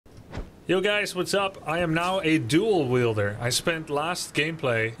Yo guys, what's up? I am now a dual wielder. I spent last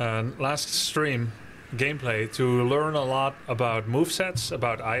stream gameplay to learn a lot about movesets,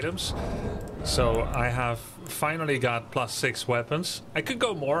 about items. So I have finally got +6 weapons. I could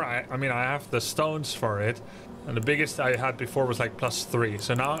go more. I mean, I have the stones for it. And the biggest I had before was like +3.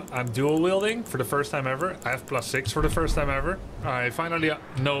 So now I'm dual wielding for the first time ever. I have +6 for the first time ever. I finally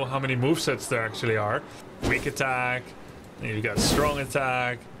know how many movesets there actually are. Weak attack, and you've got strong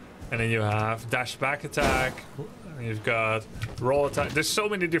attack, and then you have dash back attack, and you've got roll attack. There's so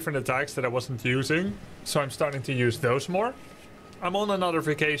many different attacks that I wasn't using, so I'm starting to use those more. I'm on another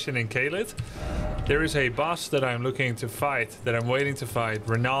vacation in Caelid. There is a boss that I'm looking to fight, that I'm waiting to fight,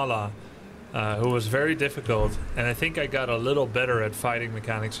 Rennala, who was very difficult, and I think I got a little better at fighting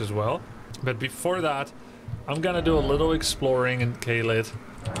mechanics as well. But before that, I'm gonna do a little exploring in Caelid,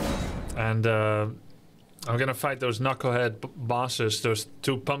 and I'm gonna fight those knucklehead bosses, those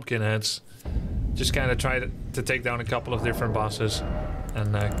 2 pumpkin heads. Just kind of try to take down a couple of different bosses,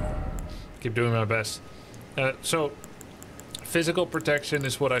 and keep doing my best. So, physical protection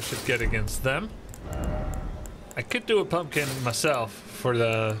is what I should get against them. I could do a pumpkin myself for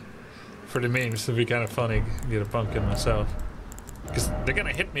the memes. It'd be kind of funny, get a pumpkin myself, because they're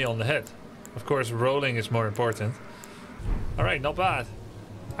gonna hit me on the head. Of course, rolling is more important. All right, not bad.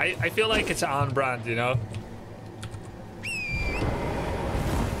 I feel like it's on brand, you know?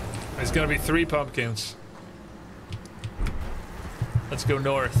 It's gonna be 3 pumpkins. Let's go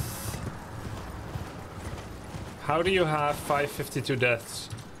north. How do you have 552 deaths?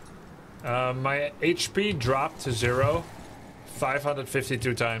 My HP dropped to 0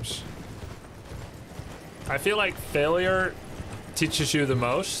 552 times. I feel like failure teaches you the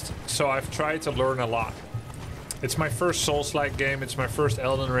most, so I've tried to learn a lot. It's my first Souls-like game, it's my first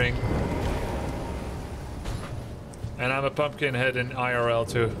Elden Ring. And I'm a pumpkin head in IRL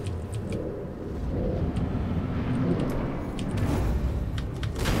too.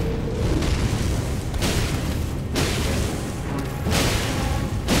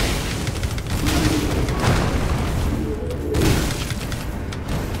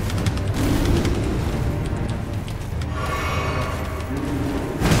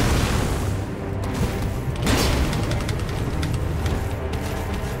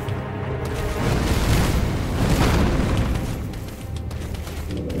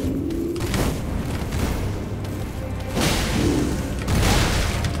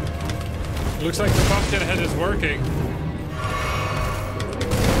 Looks like the pumpkin head is working.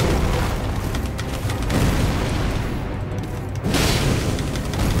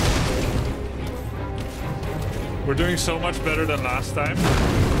 We're doing so much better than last time.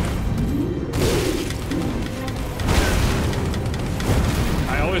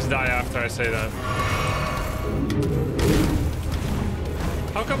 I always die after I say that.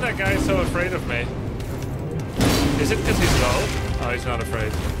 How come that guy is so afraid of me? Is it because he's low? Oh, he's not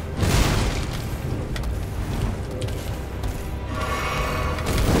afraid.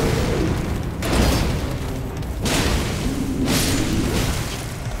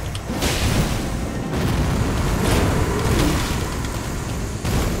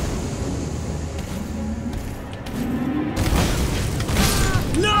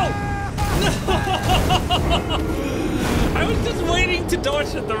 I was just waiting to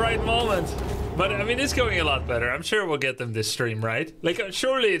dodge at the right moment. But I mean, it's going a lot better. I'm sure we'll get them this stream, right? Like,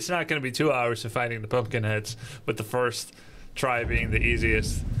 surely it's not going to be 2 hours of fighting the pumpkin heads, with the first try being the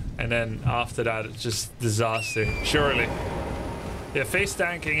easiest, and then after that it's just disaster. Surely. Yeah, face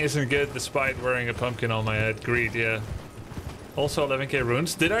tanking isn't good despite wearing a pumpkin on my head. Greed, yeah. Also 11k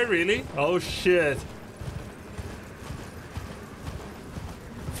runes. Did I really? Oh shit.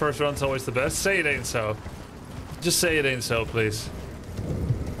 First run's always the best. Say it ain't so. Just say it ain't so, please.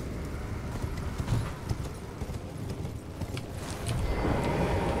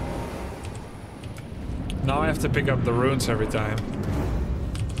 Now I have to pick up the runes every time.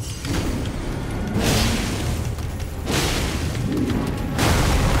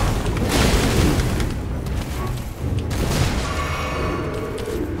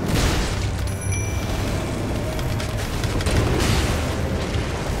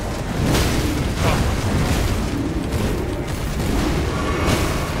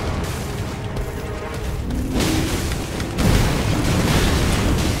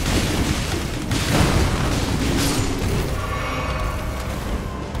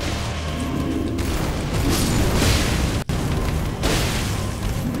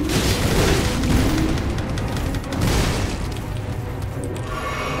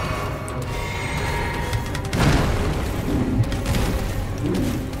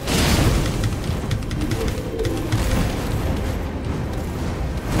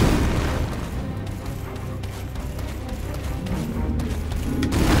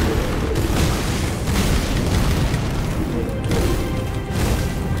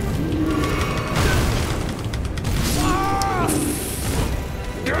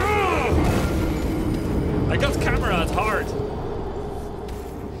 got camera hard.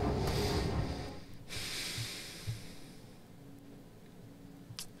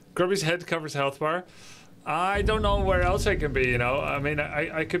 Grubby's head covers health bar. I don't know where else I can be, you know. I mean,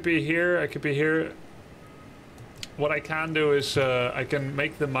 I could be here. I could be here. What I can do is I can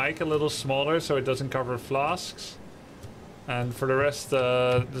make the mic a little smaller so it doesn't cover flasks. And for the rest,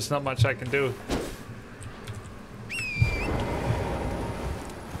 there's not much I can do.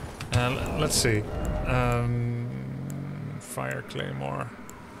 Let's see. Fire Claymore.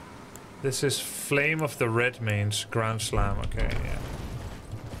 This is Flame of the Red Mains, Ground Slam. Okay, yeah.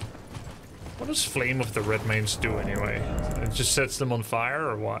 What does Flame of the Red Mains do anyway? It just sets them on fire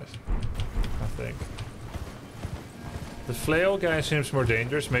or what? I think. The flail guy seems more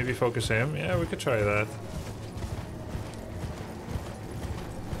dangerous. Maybe focus him. Yeah, we could try that.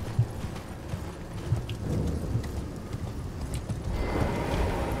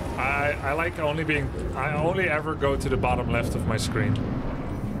 I like only being... I only ever go to the bottom left of my screen.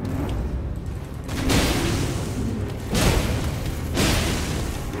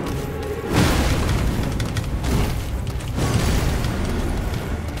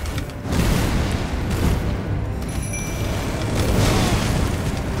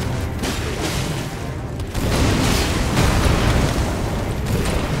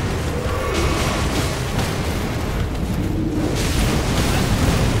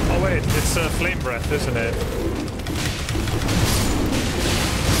 Isn't it?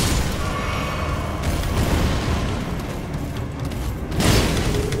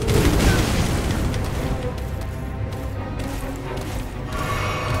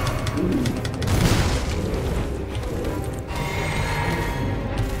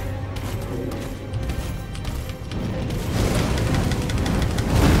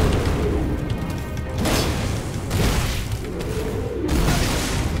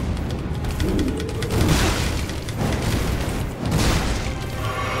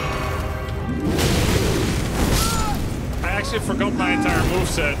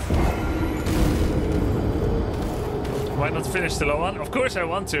 Why not finish the low one? Of course I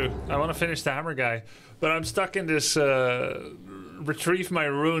want to. I want to finish the hammer guy. But I'm stuck in this retrieve my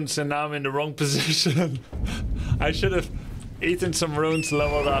runes and now I'm in the wrong position. I should have eaten some runes,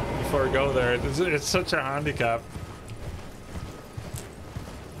 leveled up before I go there. It's such a handicap.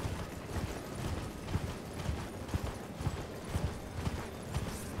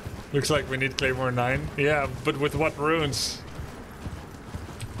 Looks like we need Claymore 9. Yeah, but with what runes?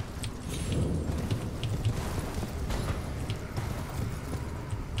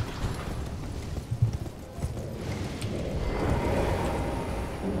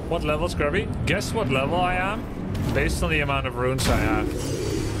 What level's Grubby? Guess what level I am? Based on the amount of runes I have.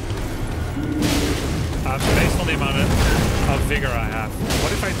 Based on the amount of vigor I have.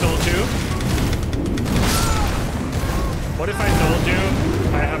 What if I told you? What if I told you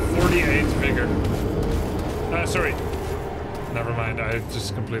I have 48 vigor? Sorry. Never mind, I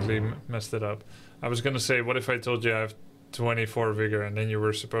just completely messed it up. I was gonna say, what if I told you I have 24 vigor and then you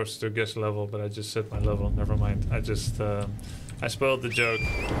were supposed to guess level, but I just said my level. Never mind. I just... I spoiled the joke.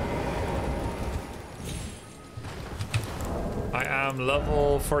 I am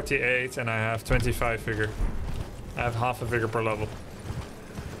level 48 and I have 25 vigor. I have half a vigor per level.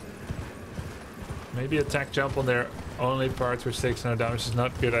 Maybe attack jump on their only part which takes no damage is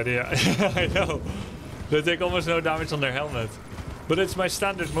not a good idea. I know. They take almost no damage on their helmet. But it's my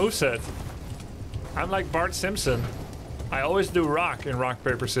standard moveset. I'm like Bart Simpson. I always do rock in rock,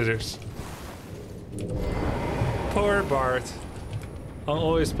 paper, scissors. Poor Bart.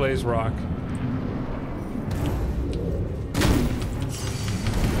 Always plays rock.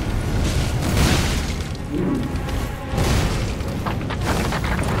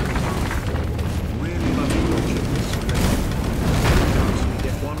 Really loving watching this play.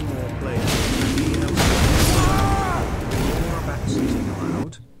 Get one more play. More backseating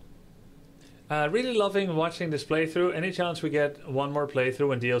allowed. Really loving watching this playthrough. Any chance we get one more playthrough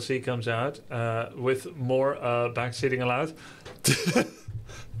when DLC comes out with more backseating allowed?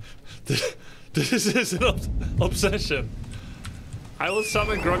 This is an obsession. I will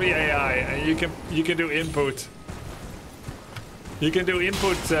summon Grubby AI and you can do input. You can do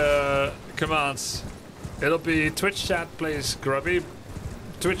input commands. It'll be Twitch chat plays Grubby,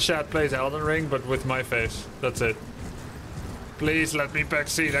 Twitch chat plays Elden Ring, but with my face. That's it. Please let me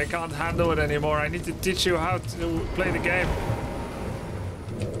backseat. I can't handle it anymore. I need to teach you how to play the game.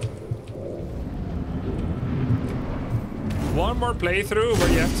 One more playthrough where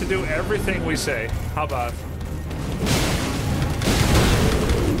you have to do everything we say. How about?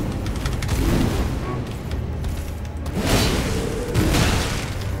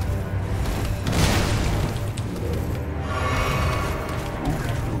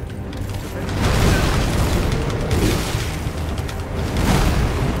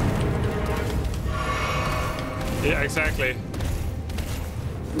 Yeah, exactly.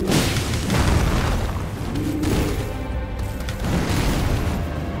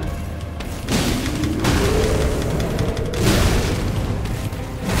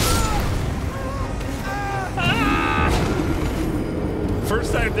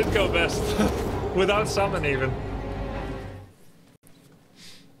 First time did go best. Without summon even.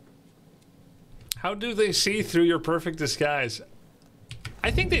 How do they see through your perfect disguise? I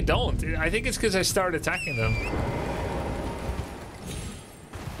think they don't. I think it's because I start attacking them.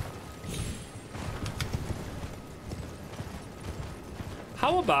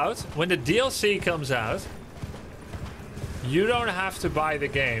 How about when the DLC comes out, you don't have to buy the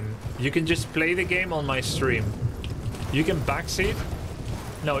game. You can just play the game on my stream. You can backseat.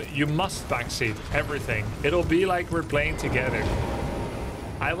 No, you must backseat everything. It'll be like we're playing together.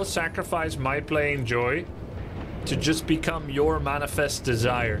 I will sacrifice my playing joy to just become your manifest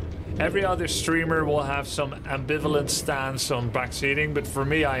desire. Every other streamer will have some ambivalent stance on backseating, but for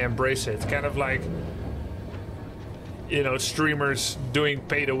me, I embrace it. Kind of like, you know, streamers doing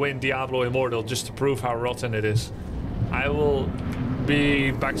pay-to-win Diablo Immortal just to prove how rotten it is. I will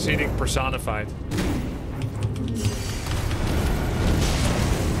be backseating personified.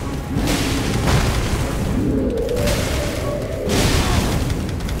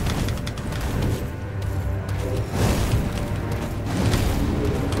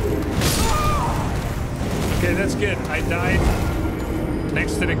 Okay, that's good. I died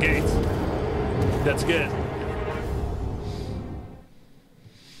next to the gate. That's good.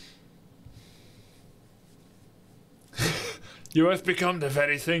 You have become the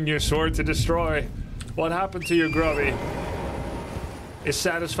very thing you swore to destroy. What happened to you, Grubby? Is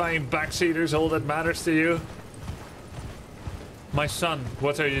satisfying backseaters all that matters to you? My son,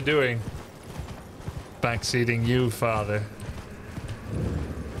 what are you doing? Backseating you, father.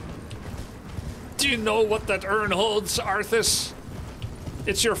 Do you know what that urn holds, Arthas?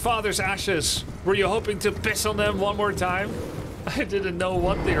 It's your father's ashes. Were you hoping to piss on them one more time? I didn't know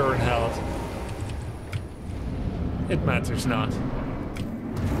what the urn held. It matters not.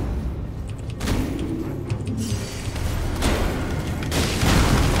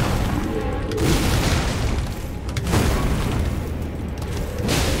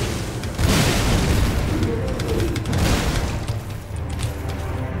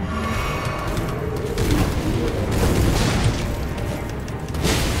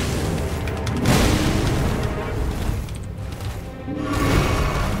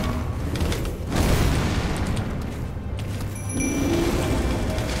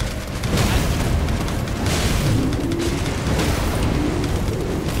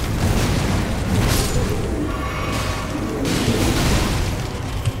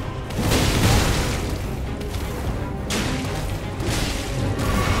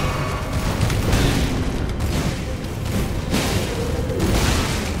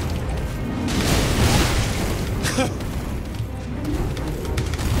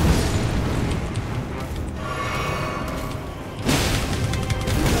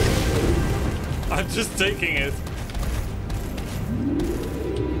 Just taking it.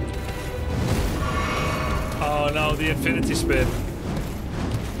 Oh no, the infinity spin.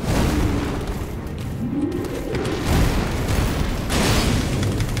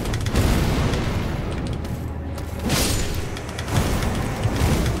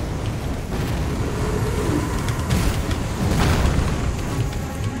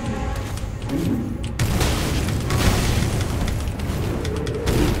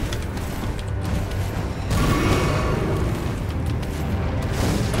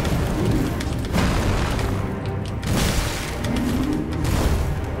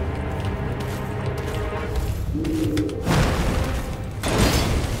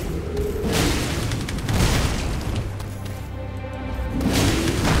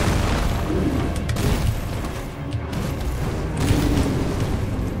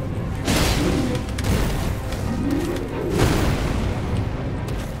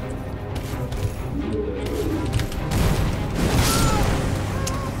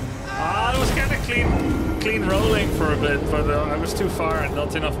 Too far and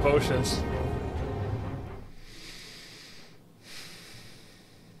not enough potions.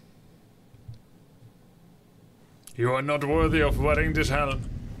 You are not worthy of wearing this helm,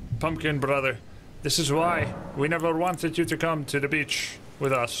 Pumpkin brother. This is why we never wanted you to come to the beach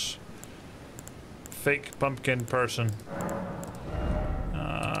with us. Fake pumpkin person.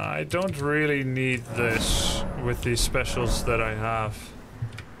 I don't really need this with these specials that I have.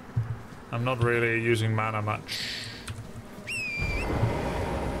 I'm not really using mana much.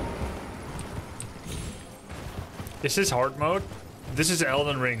 Is this hard mode? This is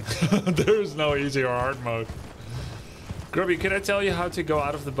Elden Ring. There is no easy or hard mode. Grubby, can I tell you how to go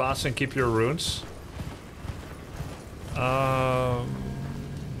out of the boss and keep your runes?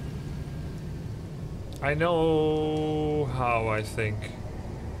 I know how, I think.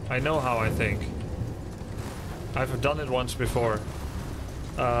 I know how, I think. I've done it once before.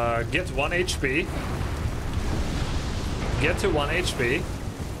 Get 1 HP. Get to 1 HP.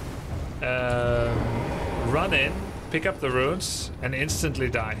 Run in, pick up the runes, and instantly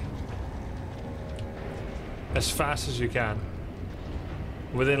die. As fast as you can.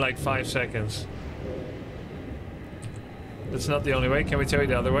 Within like 5 seconds. That's not the only way. Can we tell you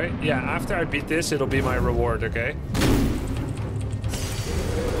the other way? Yeah, after I beat this, it'll be my reward, okay?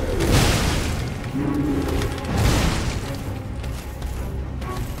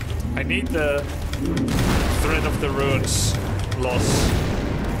 I need the Thread of the Runes loss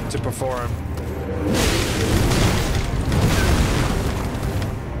to perform.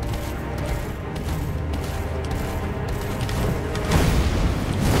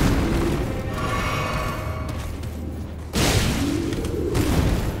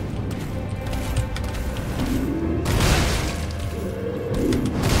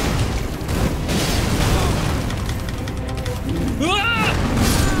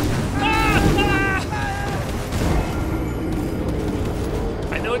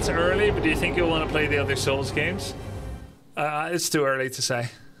 Do you think you'll want to play the other Souls games? It's too early to say.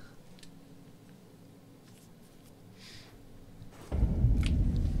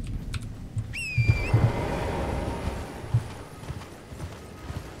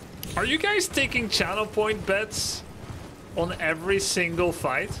 Are you guys taking channel point bets on every single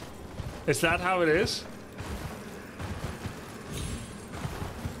fight? Is that how it is?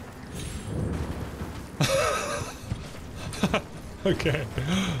 Okay.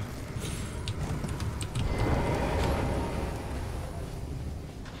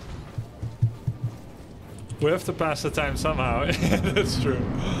 We have to pass the time somehow. That's true.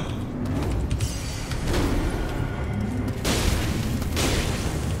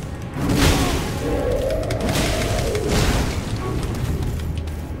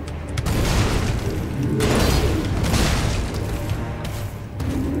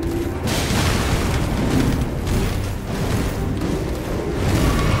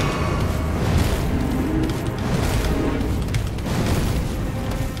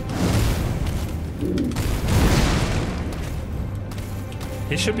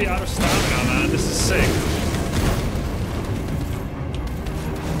 He should be out of stamina, man. This is sick.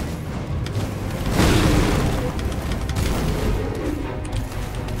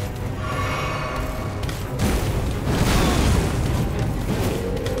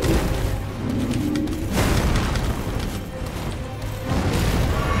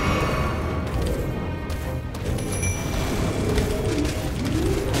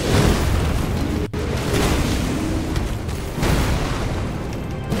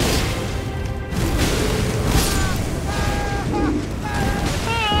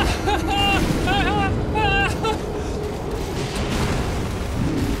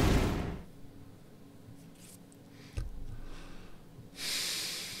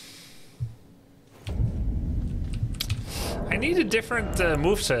 Different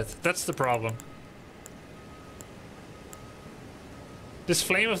moveset, that's the problem. This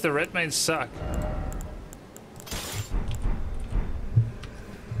Flame of the Red Mains suck.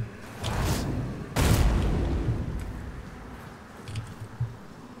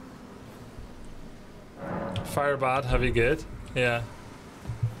 Fire bot, heavy good. Yeah.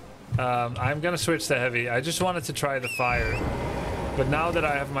 I'm gonna switch to heavy. I just wanted to try the fire. But now that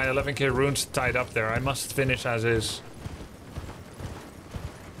I have my 11k runes tied up there, I must finish as is.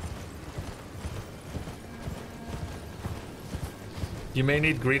 You may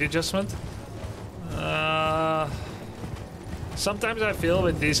need greed adjustment. Sometimes I feel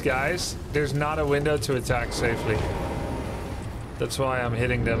with these guys, there's not a window to attack safely. That's why I'm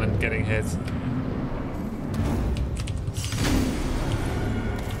hitting them and getting hit.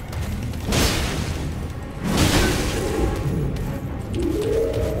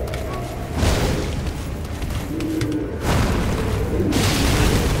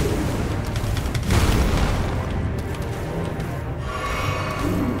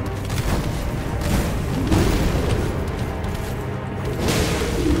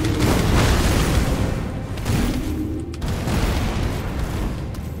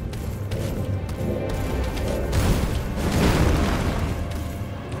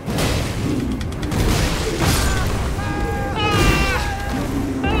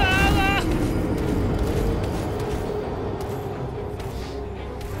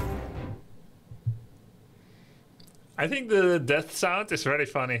 I think the death sound is very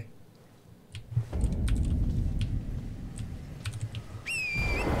funny.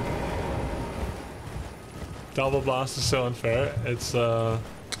 Double blast is so unfair. It's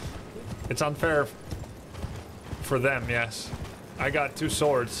unfair for them, yes. I got 2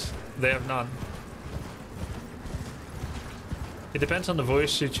 swords. They have none. It depends on the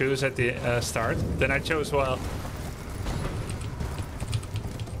voice you choose at the start. Then I chose well.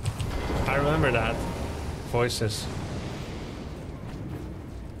 I remember that. Voices.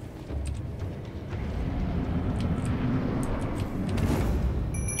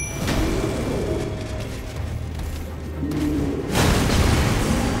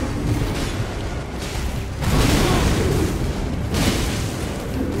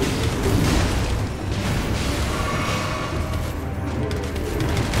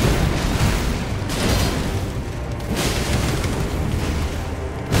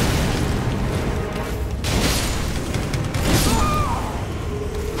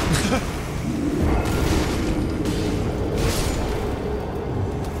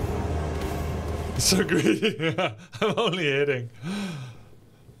 So greedy. I'm only hitting.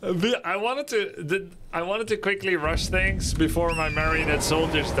 I wanted to quickly rush things before my marionette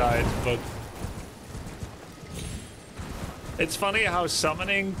soldiers died, but it's funny how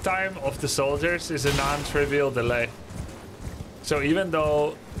summoning time of the soldiers is a non-trivial delay. So even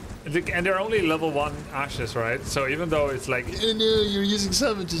though, and they're only level 1 ashes, right? So even though it's like, oh no, you're using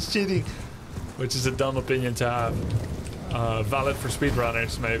summons, it's cheating, which is a dumb opinion to have. Valid for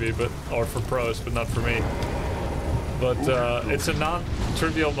speedrunners maybe, but or for pros, but not for me. But it's a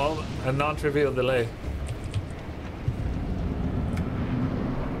non-trivial moment, a non-trivial delay.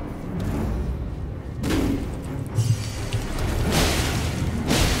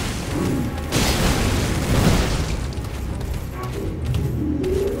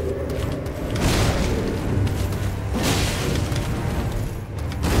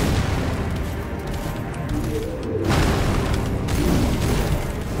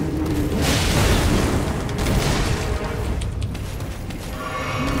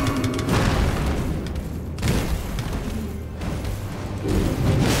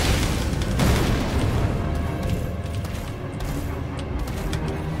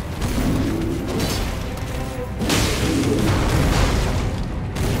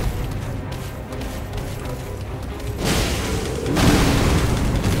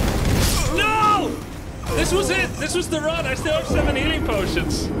 This was the run. I still have 7 healing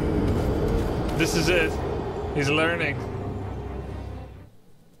potions. This is it. He's learning.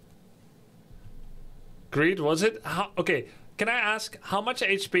 Greed, was it? Okay, can I ask, how much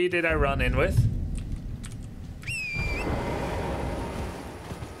HP did I run in with?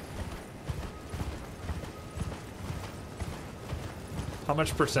 How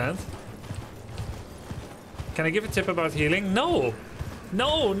much percent? Can I give a tip about healing? No!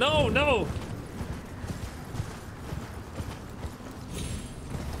 No, no, no!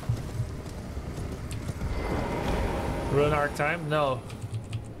 Run arc time? No.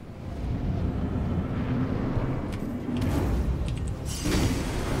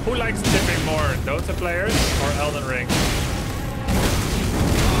 Who likes tipping more? Dota players or Elden Ring?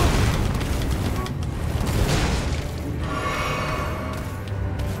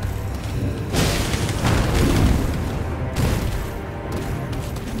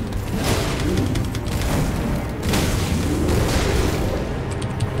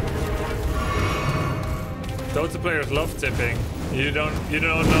 Dota players love tipping. You don't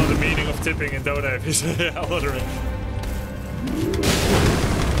know the meaning of tipping in Dota if you say Elden Ring.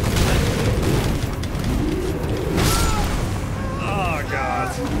 Oh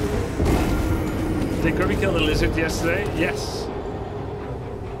god. Did Kirby kill the lizard yesterday? Yes.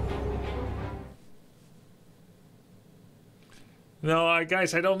 No,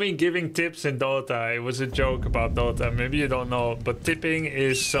 guys, I don't mean giving tips in Dota. It was a joke about Dota. Maybe you don't know, but tipping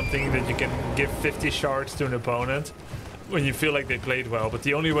is something that you can give 50 shards to an opponent when you feel like they played well. But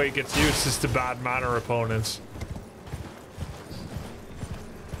the only way it gets used is to bad mana opponents.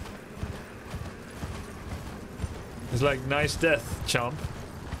 It's like, nice death, chump.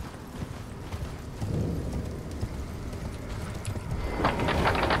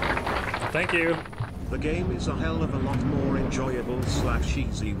 Thank you. The game is a hell of a lot more enjoyable /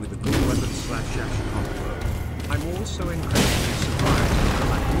 easy with a good weapon / ash combo. I'm also incredibly surprised at the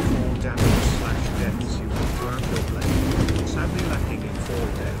lack of 4 damage / deaths you put throughout your play. Sadly lacking in 4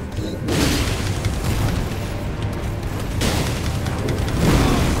 deaths.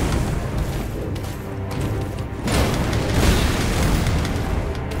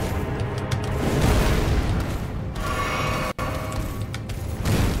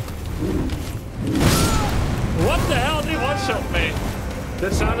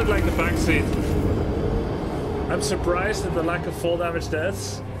 surprised at the lack of full damage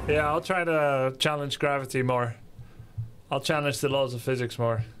deaths? Yeah, I'll try to challenge gravity more. I'll challenge the laws of physics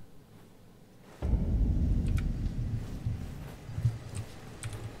more.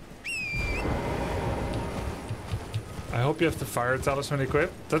 I hope you have the fire talisman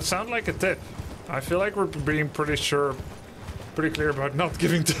equipped. That sounds like a tip. I feel like we're being pretty clear about not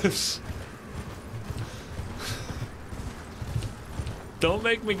giving tips. Don't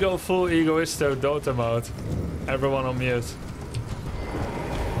make me go full egoisto Dota mode. Everyone on mute.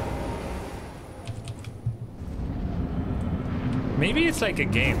 Maybe it's like a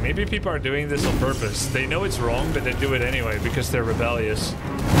game. Maybe people are doing this on purpose. They know it's wrong, but they do it anyway because they're rebellious.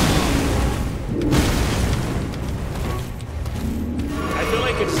 I feel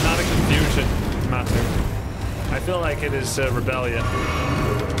like it's not a confusion matter. I feel like it is rebellion.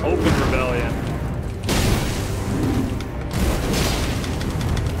 Open rebellion.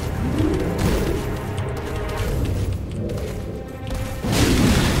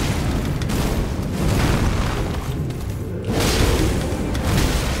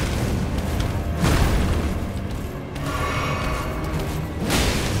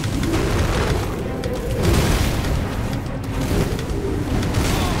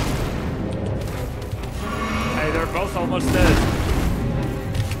 Almost dead.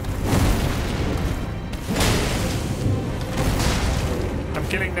 I'm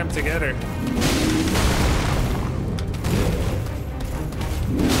killing them together.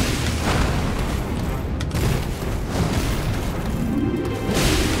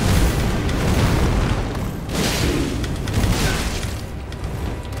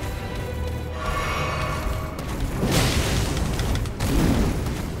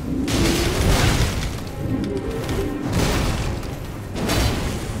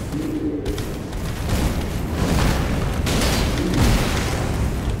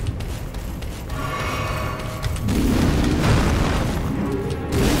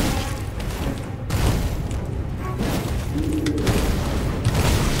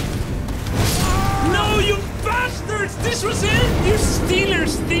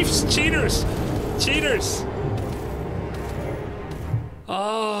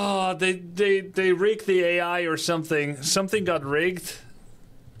 They rigged the AI or something. Something got rigged.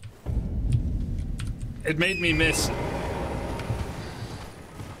 It made me miss.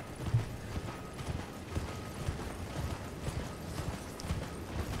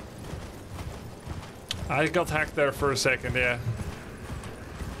 I got hacked there for a second, yeah.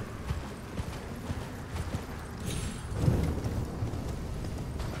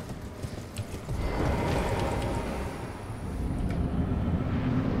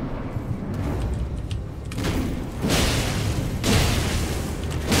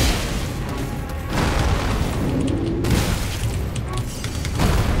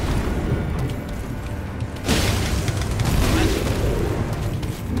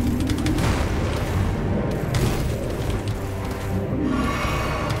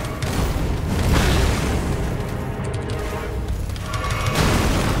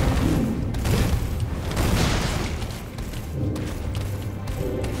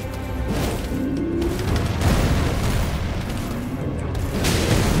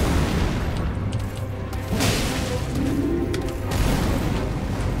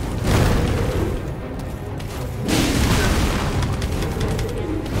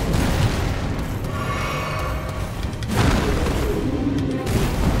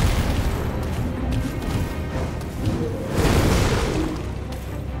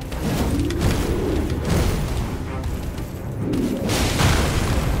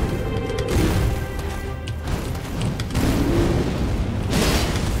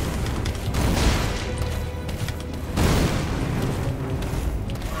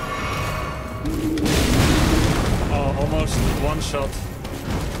 Shot.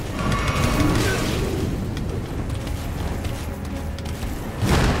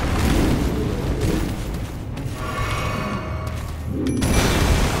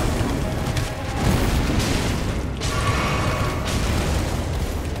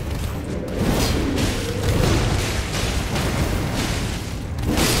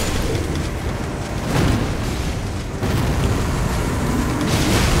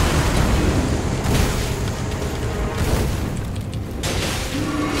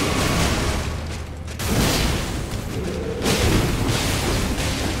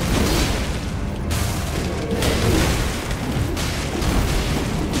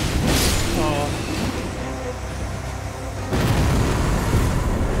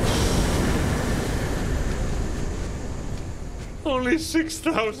 Only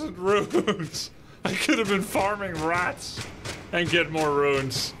 6,000 runes. I could have been farming rats and get more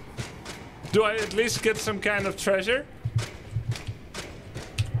runes. Do I at least get some kind of treasure?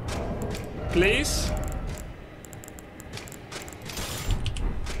 Please?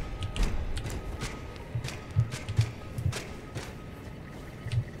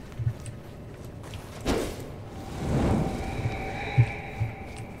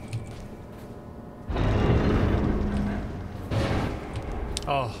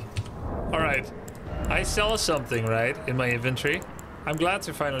 Oh, all right. I saw something, right, in my inventory. I'm glad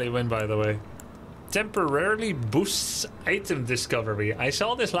to finally win, by the way. Temporarily boosts item discovery. I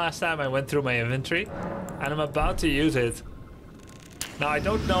saw this last time I went through my inventory, and I'm about to use it. Now, I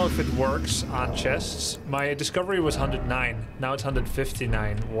don't know if it works on chests. My discovery was 109. Now it's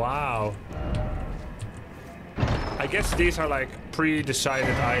 159. Wow. I guess these are like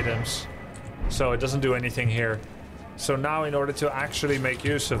pre-decided items, so it doesn't do anything here. So now, in order to actually make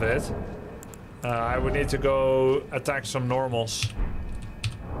use of it, I would need to go attack some normals.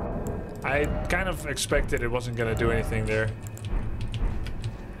 I kind of expected it wasn't going to do anything there.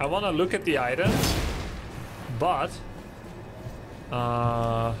 I want to look at the items, but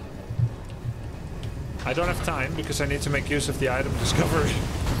I don't have time because I need to make use of the item discovery.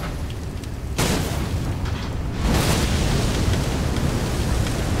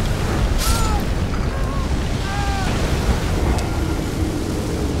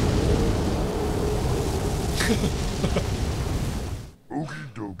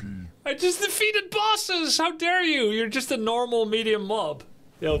 Okie dokie. I just defeated bosses! How dare you? You're just a normal medium mob.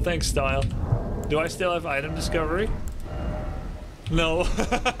 Yo, thanks, Style. Do I still have item discovery? No.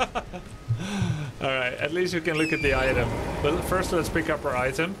 Alright, at least we can look at the item. But first, let's pick up our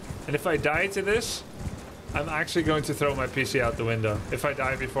item. And if I die to this, I'm actually going to throw my PC out the window. If I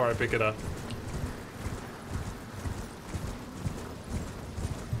die before I pick it up.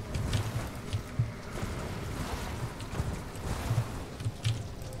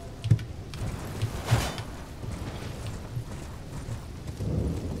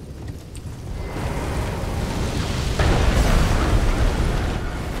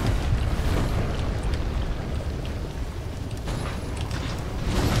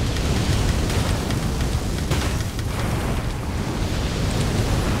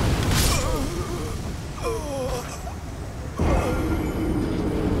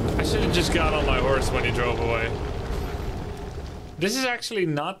 Just got on my horse when he drove away. This is actually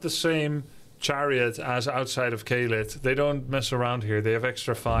not the same chariot as outside of Caelid. They don't mess around here. They have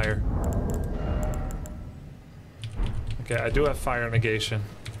extra fire. Okay, I do have fire negation.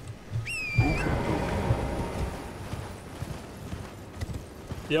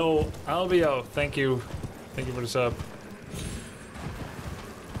 Yo, Albio, thank you. Thank you for the sub.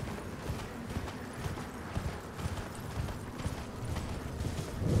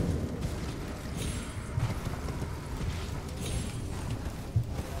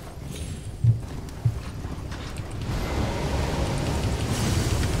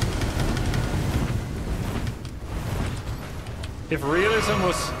 If realism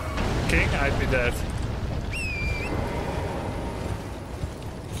was king, I'd be dead.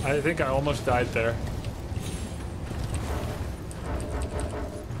 I think I almost died there.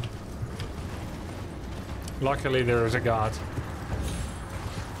 Luckily, there is a god.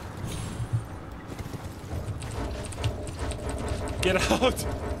 Get out!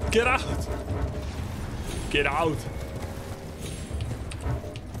 Get out! Get out!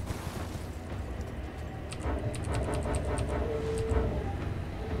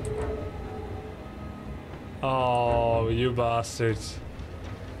 Oh, you bastards.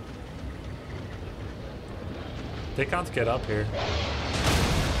 They can't get up here.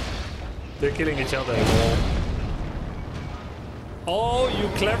 They're killing each other. Oh, you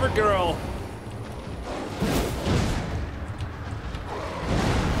clever girl.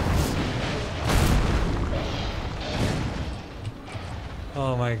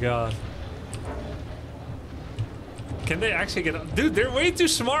 Oh my god. Can they actually get up? Dude, they're way too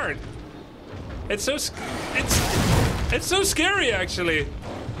smart. It's so scary, actually.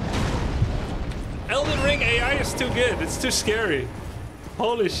 Elden Ring AI is too good. It's too scary.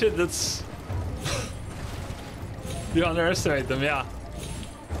 Holy shit, that's... You underestimate them, yeah.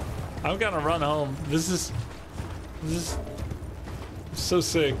 I'm gonna run home. This is so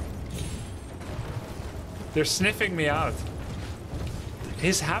sick. They're sniffing me out.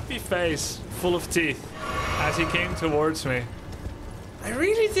 His happy face, full of teeth, as he came towards me. I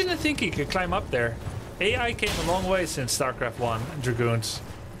really didn't think he could climb up there. AI came a long way since StarCraft 1 and Dragoons.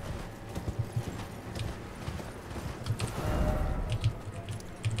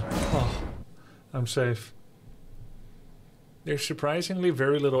 Oh, I'm safe. There's surprisingly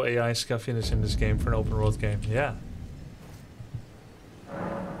very little AI scuffiness in this game for an open world game. Yeah.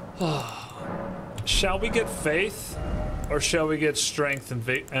 Oh. Shall we get faith, or shall we get strength and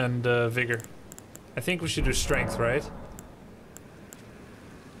vigor? I think we should do strength, right?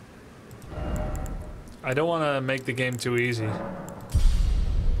 I don't want to make the game too easy.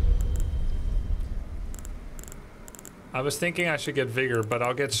 I was thinking I should get vigor, but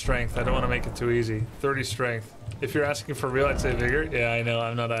I'll get strength. I don't want to make it too easy. 30 strength. If you're asking for real, I'd say vigor. Yeah, I know.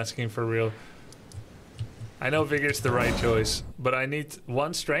 I'm not asking for real. I know vigor's the right choice, but I need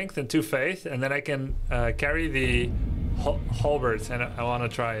 1 strength and 2 faith, and then I can carry the halberd, and I want to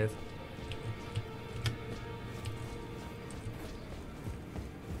try it.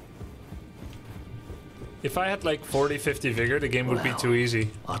 If I had like 40, 50 vigor, the game would be too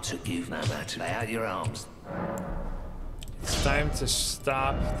easy. I took you no matter. Lay out your arms. It's time to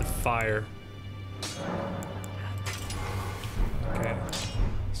stop the fire. Okay,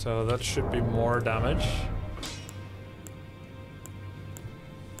 so that should be more damage.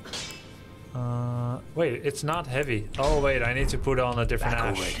 Wait, it's not heavy. Oh wait, I need to put on a different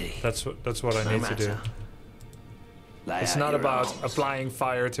Back ash. already. That's what I need to do. It's not about applying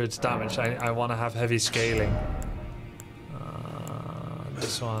fire to its damage. I want to have heavy scaling.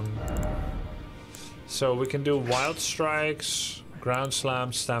 This one. So we can do wild strikes, ground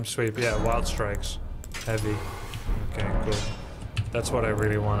slam, stamp sweep. Yeah, wild strikes. Heavy. Okay, cool. That's what I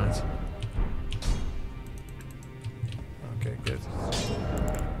really wanted. Okay, good.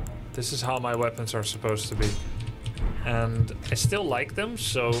 This is how my weapons are supposed to be. And I still like them,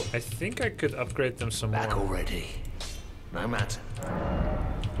 so I think I could upgrade them some more. Back already. No matter.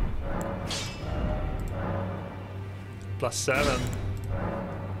 +7.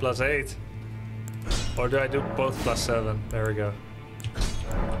 +8. Or do I do both +7? There we go.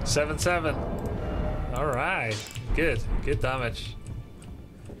 7, 7. Alright. Good. Good damage.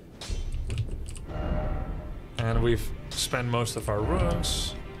 And we've spent most of our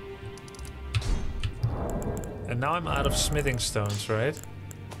runes. And now I'm out of smithing stones, right?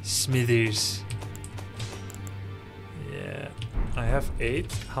 Smithers. Yeah. I have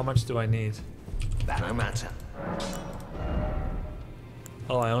 8. How much do I need? No matter.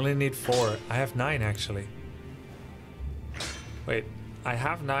 Oh, I only need 4. I have 9 actually. Wait, I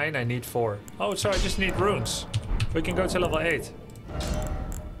have 9, I need 4. Oh, so I just need runes. We can go to level 8.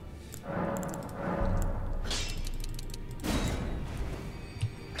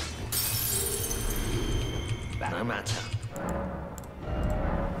 No matter.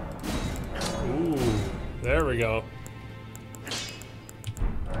 Ooh, there we go.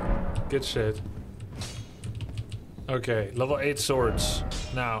 Good shit. Okay, level 8 swords.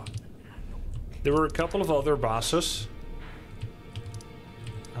 Now, there were a couple of other bosses.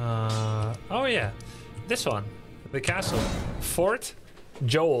 Oh yeah, this one. The castle. Fort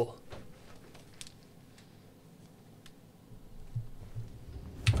Joel.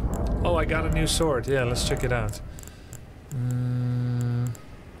 Oh, I got a new sword. Yeah, let's check it out.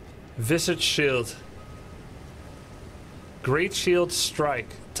 Visage Shield. Great Shield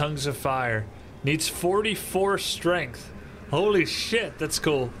Strike. Tongues of Fire. Needs 44 strength. Holy shit, that's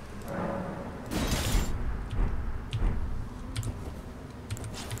cool.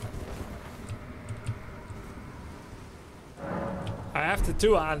 I have to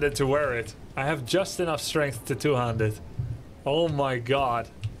two-hand it to wear it. I have just enough strength to two-hand it. Oh my god.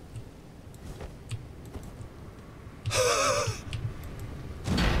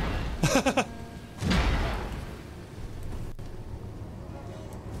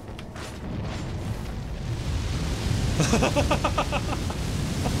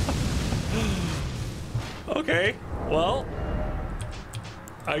 Okay, well,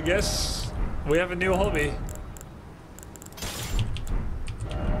 I guess we have a new hobby.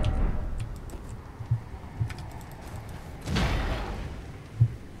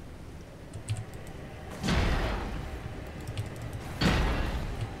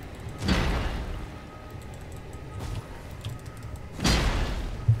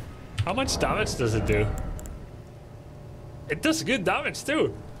 How much damage does it do? It does good damage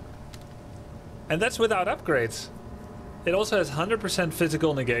too. And that's without upgrades. It also has 100%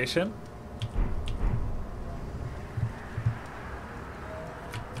 physical negation.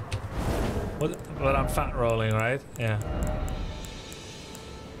 But I'm fat rolling, right? Yeah.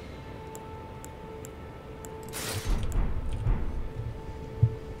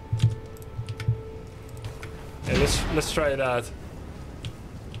 Hey, let's try it out.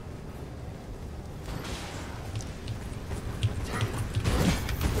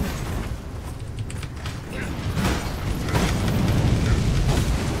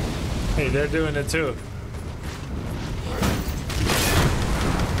 Hey, they're doing it too.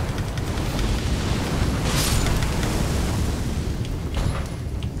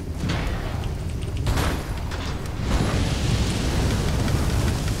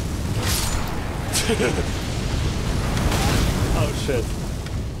 Oh shit.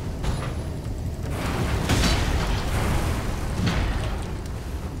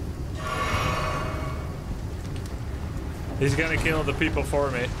 He's gonna kill the people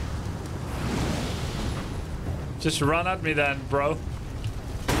for me. Just run at me then, bro.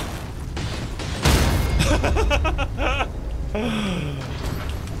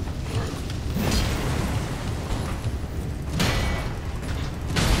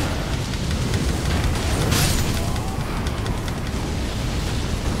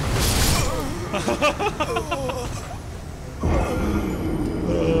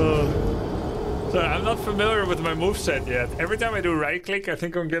 Sorry, I'm not familiar with my moveset yet. Every time I do right click, I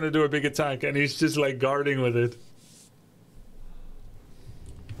think I'm gonna do a big attack, and he's just like guarding with it.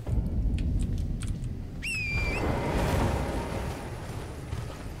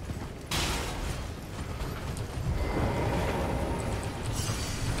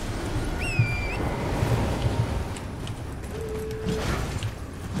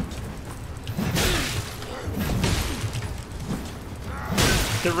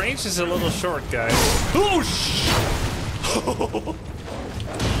 The range is a little short, guys. Oh,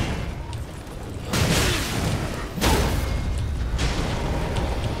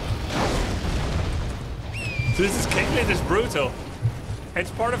 This Caelid is brutal.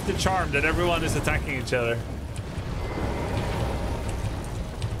 It's part of the charm that everyone is attacking each other.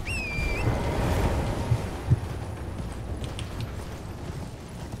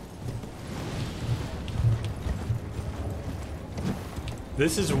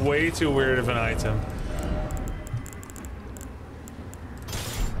 This is way too weird of an item.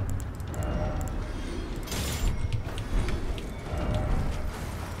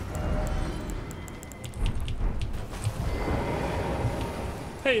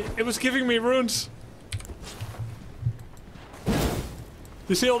 Hey, it was giving me runes.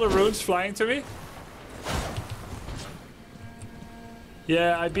 You see all the runes flying to me?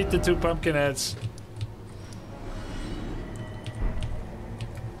 Yeah, I beat the 2 pumpkin heads.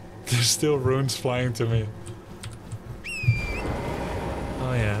 There's still runes flying to me.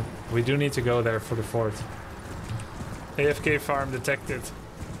 Oh yeah, we do need to go there for the fort. AFK farm detected.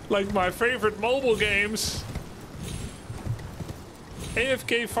 Like my favorite mobile games.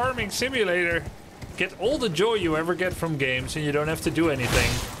 AFK farming simulator. Get all the joy you ever get from games and you don't have to do anything.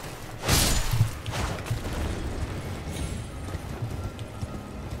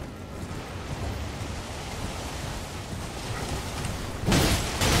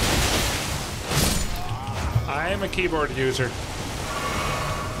 I am a keyboard user.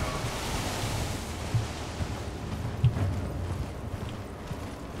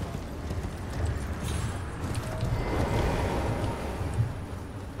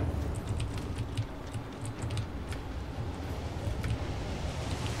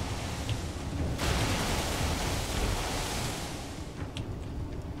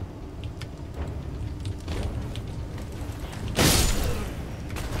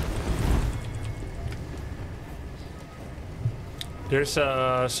 There's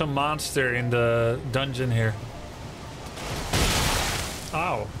some monster in the dungeon here.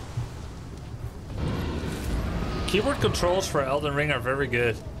 Ow. Keyboard controls for Elden Ring are very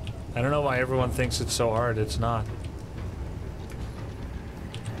good. I don't know why everyone thinks it's so hard. It's not.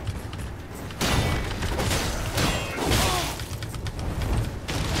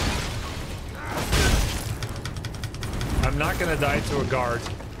 I'm not gonna die to a guard.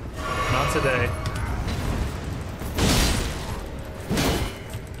 Not today.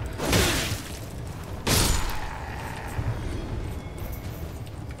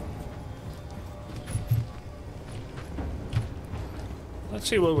 Let's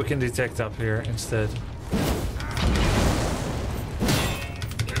see what we can detect up here instead.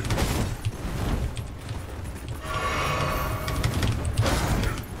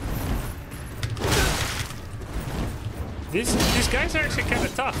 These guys are actually kind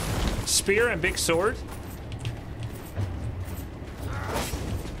of tough. Spear and big sword.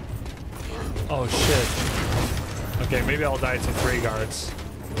 Oh shit. Okay, maybe I'll die to 3 guards.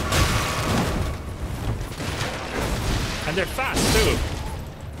 And they're fast too.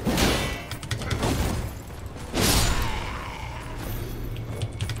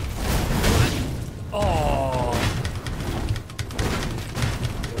 Oh.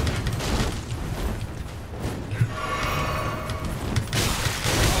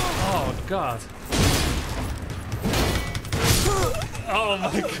 Oh god. Oh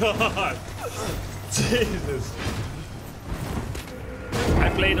my god. Jesus. I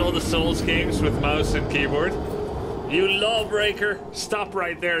played all the Souls games with mouse and keyboard. You lawbreaker! Stop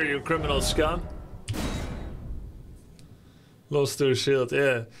right there, you criminal scum. Lost to a shield,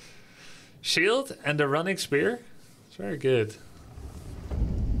 yeah. Shield and the running spear. It's very good.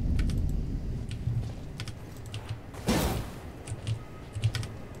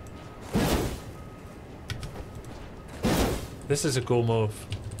 This is a cool move.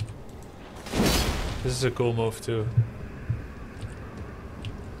 This is a cool move too.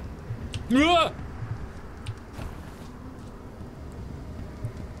 Ah!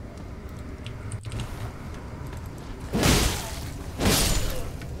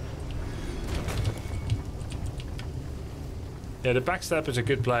 Yeah, the backstab is a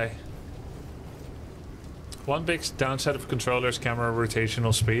good play. One big downside of controller's camera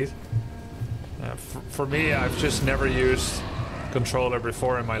rotational speed. For me, I've just never used controller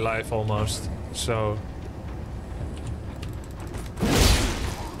before in my life almost, so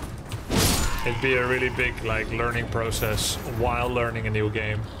it'd be a really big like learning process while learning a new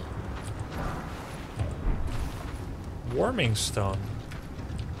game. Warming stone.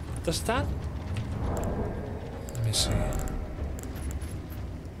 Does that? Let me see.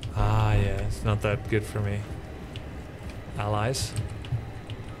 Ah, yeah, it's not that good for me. Allies.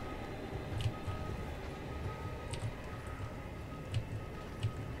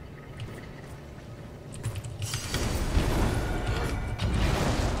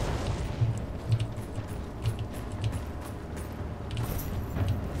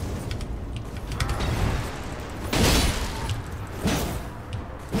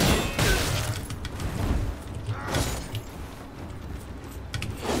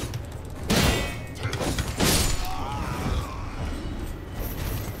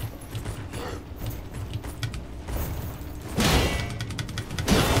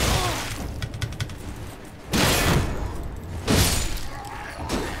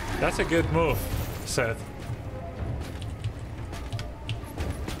 That's a good move, Seth.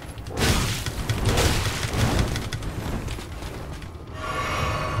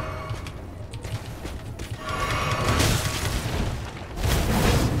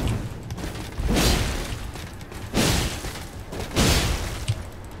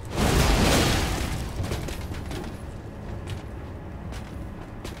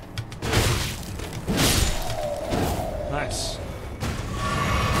 Nice.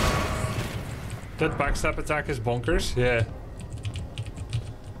 That backstab attack is bonkers, yeah.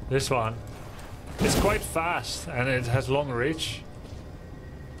 This one. It's quite fast and it has long reach.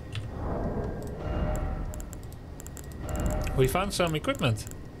 We found some equipment.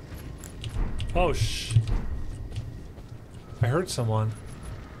 Oh I heard someone.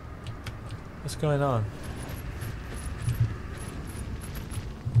 What's going on?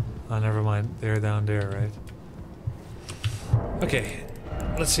 Oh, never mind. They're down there, right? Okay.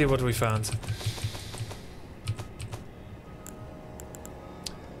 Let's see what we found.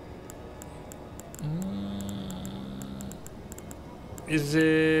 Is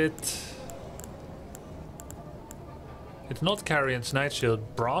it... It's not Carrion's Night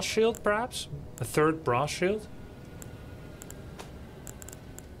Shield. Brass Shield, perhaps? A third Brass Shield?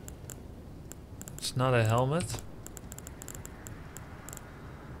 It's not a helmet.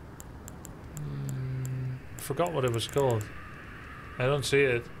 I forgot what it was called. I don't see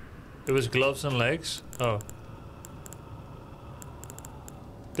it. It was gloves and legs? Oh.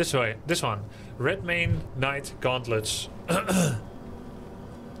 This way. This one. Red Mane Knight Gauntlets.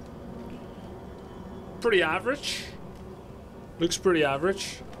 Pretty average. Looks pretty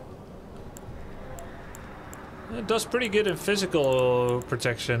average. It does pretty good in physical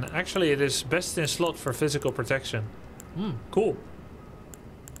protection. Actually, it is best in slot for physical protection. Cool.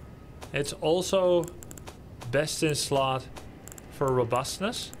 It's also best in slot for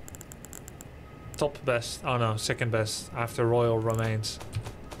robustness. Top best. Oh no, second best after Royal Remains.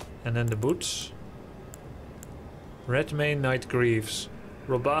 And then the boots. Red Mane Knight Greaves.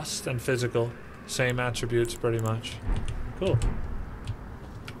 Robust and physical. Same attributes pretty much. Cool.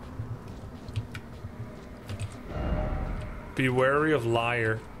 Be wary of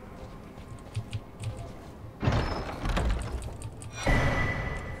Liar.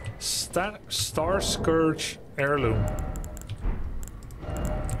 Star Scourge Heirloom.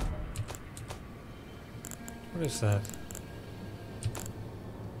 What is that?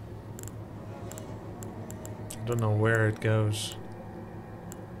 I don't know where it goes.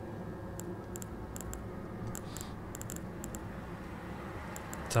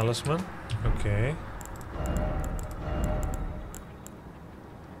 Talisman? Okay.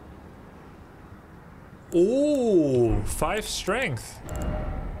 Ooh, 5 strength.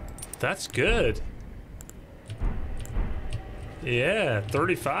 That's good. Yeah,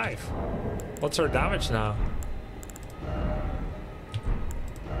 35. What's our damage now?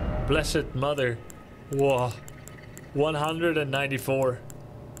 Blessed Mother. Whoa. 194.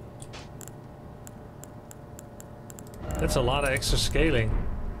 That's a lot of extra scaling.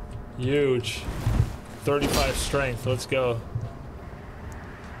 Huge. 35 strength, let's go.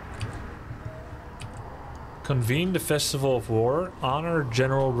 Convene the Festival of War. Honor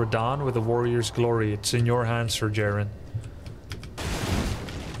General Radahn with the Warrior's Glory. It's in your hands, Sir Jaren.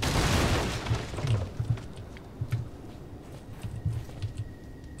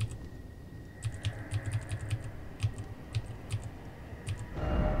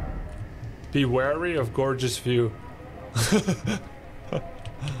 Be wary of gorgeous view.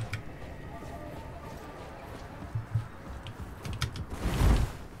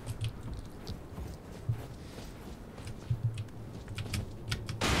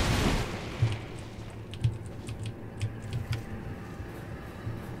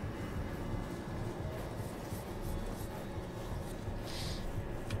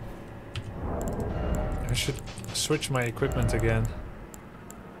 I should switch my equipment again.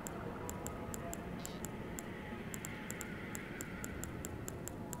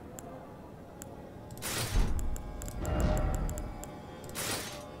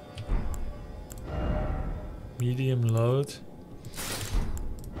 Medium load.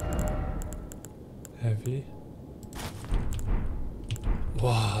 Heavy.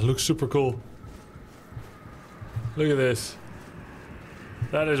 Wow, looks super cool. Look at this.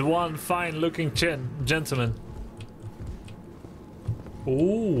 That is one fine looking gentleman.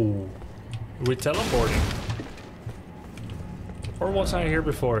 Ooh. Are we teleporting? Or was I here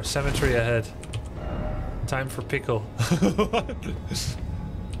before? Cemetery ahead. Time for pickle.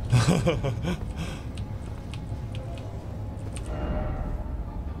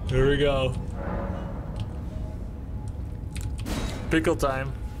 Here we go. Pickle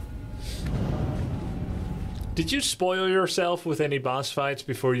time. Did you spoil yourself with any boss fights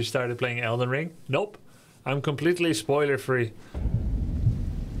before you started playing Elden Ring? Nope. I'm completely spoiler free.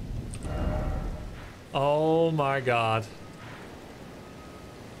 Oh my god.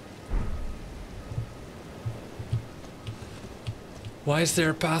 Why is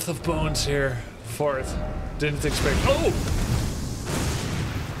there a path of bones here for it? Didn't expect. Oh!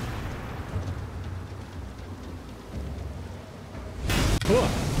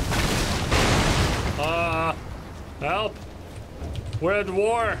 Help! We're at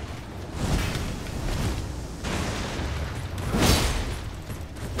war!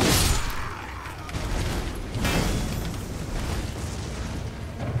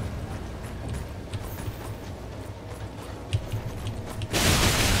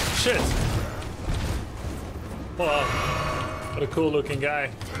 Shit! Wow, what a cool looking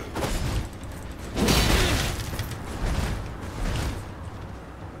guy.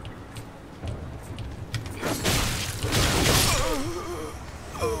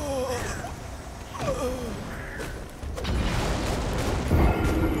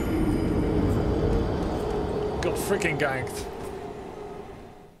 Freaking ganked.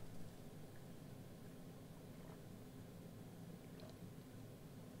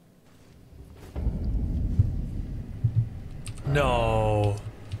 No.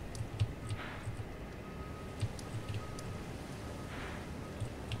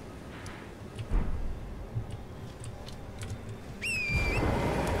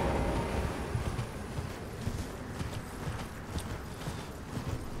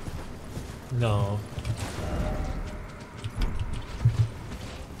 No.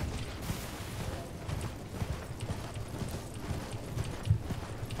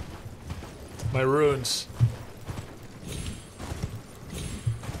 My runes.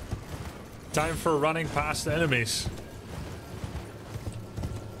 Time for running past enemies.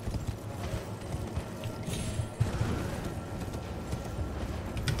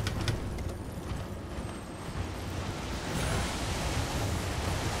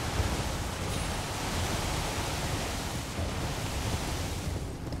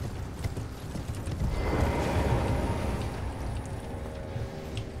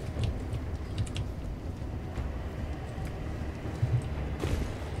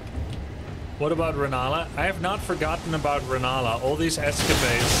 What about Rennala? I have not forgotten about Rennala. All these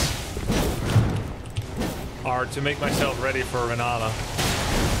escapades are to make myself ready for Rennala.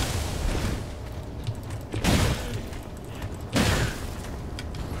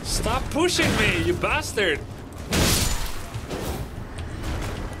 Stop pushing me, you bastard!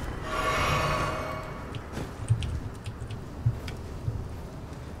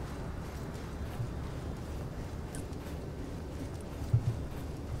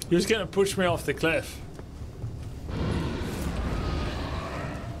 He was gonna push me off the cliff.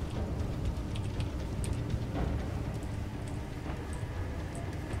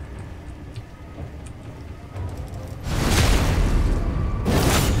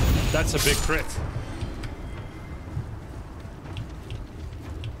 That's a big crit.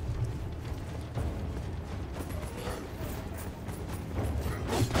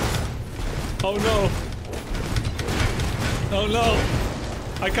 Oh no. Oh no.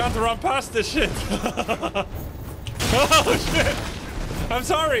 I can't run past this shit. Oh shit. I'm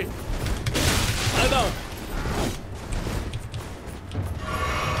sorry. I know.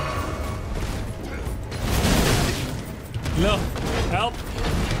 No. Help.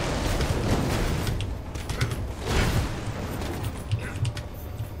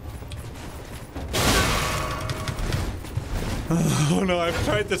 Oh no, I've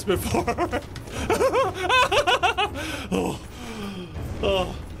tried this before. Oh.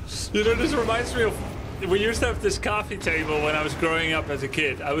 Oh. You know, this reminds me of... We used to have this coffee table when I was growing up as a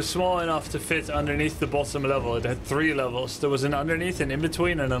kid. I was small enough to fit underneath the bottom level. It had 3 levels. There was an underneath, an in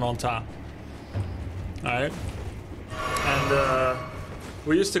between, and an on top. Alright? And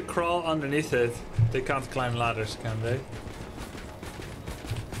we used to crawl underneath it. They can't climb ladders, can they?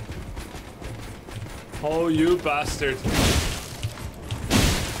 Oh, you bastard.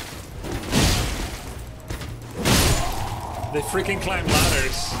 They freaking climb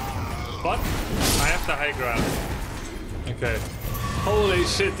ladders. What? I have the high ground. Okay. Holy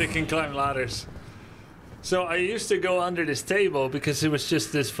shit, they can climb ladders. So I used to go under this table because it was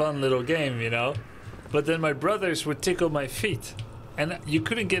just this fun little game, you know? But then my brothers would tickle my feet. And you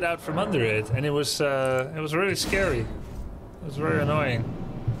couldn't get out from under it. And it was really scary. It was very annoying.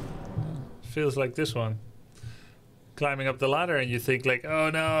 Feels like this one. Climbing up the ladder and you think like, oh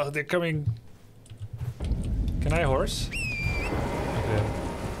no, they're coming. Can I horse? Okay.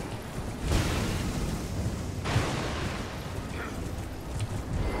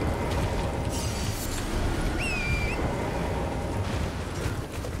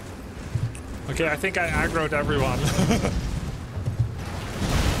 Okay, I think I aggroed everyone.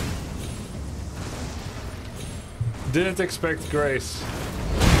 Didn't expect grace.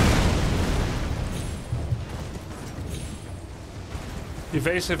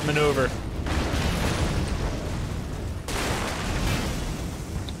 Evasive maneuver.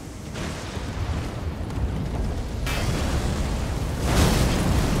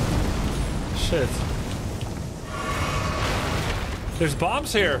 Shit. There's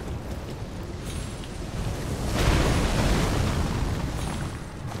bombs here.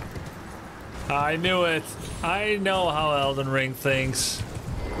 I knew it. I know how Elden Ring thinks.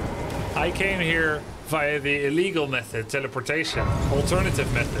 I came here via the illegal method, teleportation,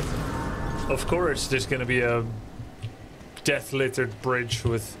 alternative method. Of course, there's gonna be a death-littered bridge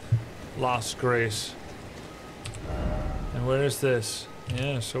with lost grace. And where is this?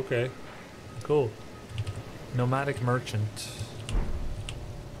 Yes, okay. Cool. Nomadic merchant.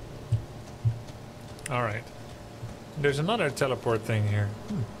 Alright. There's another teleport thing here.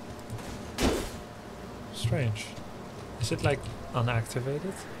 Strange. Is it like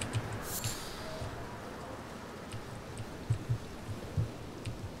unactivated?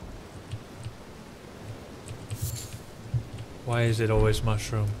 Why is it always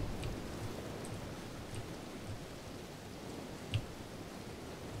mushroom?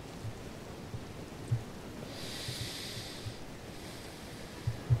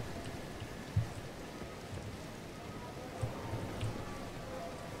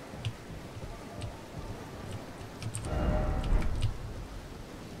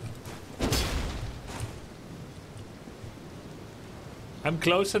 I'm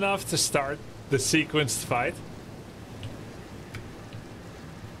close enough to start the sequenced fight.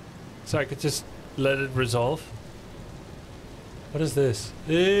 So I could just let it resolve. What is this?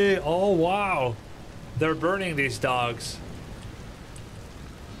 Oh wow! They're burning these dogs.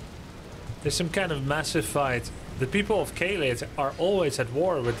 There's some kind of massive fight. The people of Caelid are always at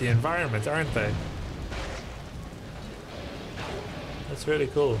war with the environment, aren't they? That's really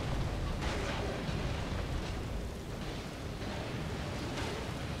cool.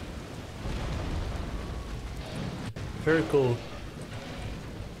 Very cool.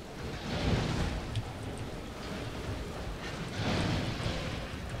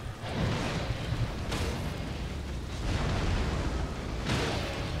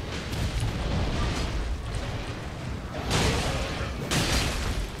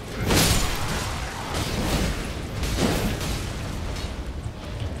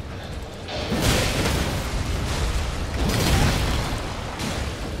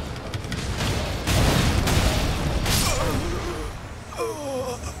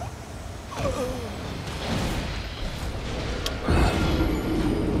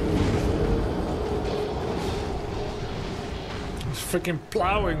 Freaking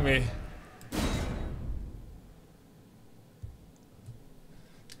plowing me.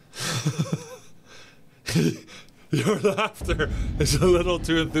 Your laughter is a little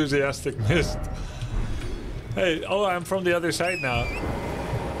too enthusiastic, missed. Hey, oh, I'm from the other side now.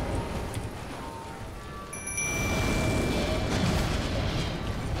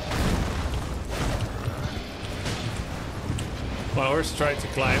 My horse tried to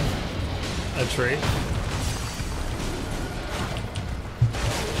climb a tree.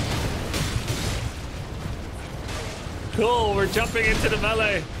 Cool, we're jumping into the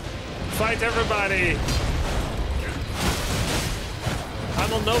melee. Fight everybody.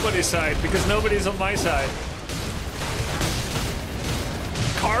 I'm on nobody's side because nobody's on my side.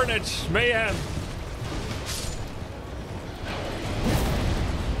 Carnage, mayhem.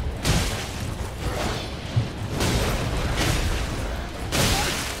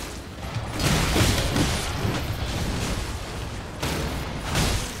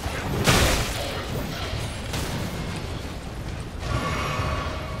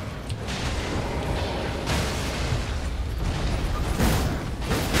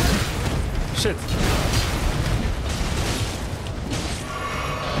 Shit.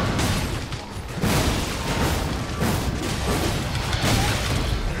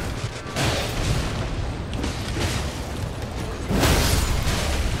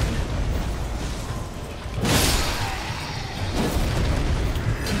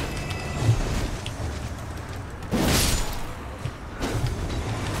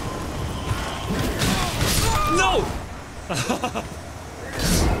 No!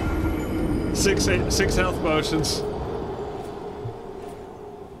 6 health potions.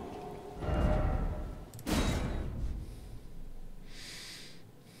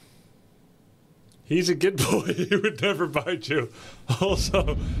 He's a good boy. He would never bite you.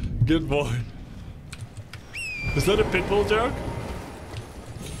 Also, good boy. Is that a pitbull joke?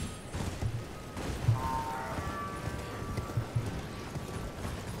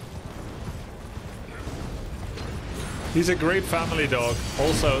 He's a great family dog.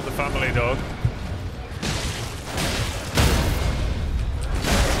 Also, the family dog.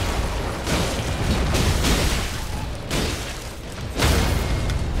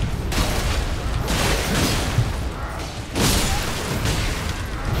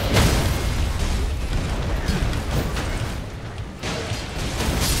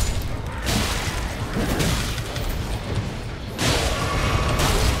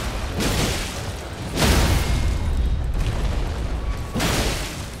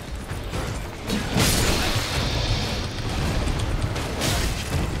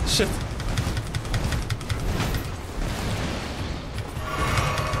 Shit.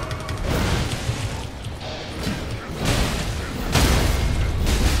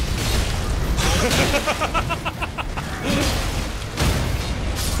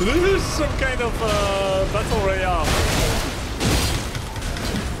 This is some kind of battle royale.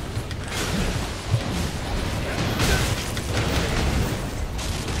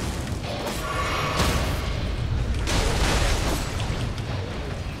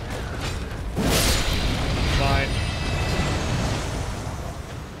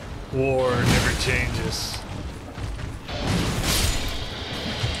 War never changes.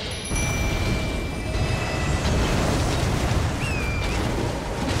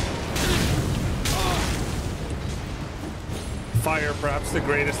 Fire, perhaps the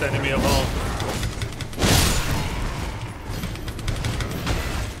greatest enemy of all.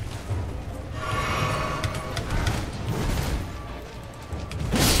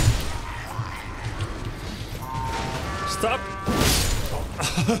 Stop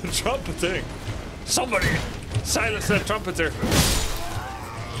trumpeting! Somebody silence that trumpeter!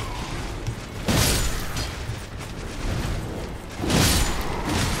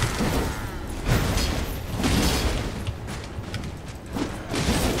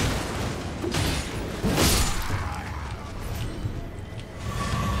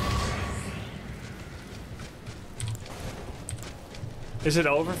 Is it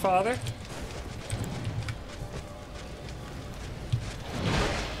over, Father?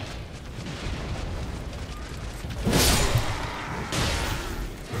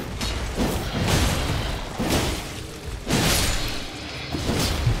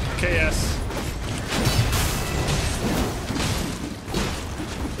 KS.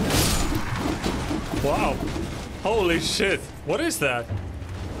 Wow. Holy shit. What is that?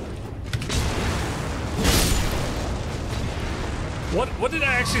 What did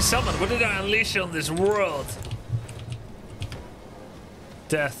I actually summon? What did I unleash on this world?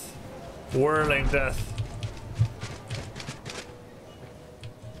 Death. Whirling death.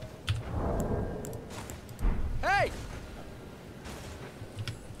 Hey!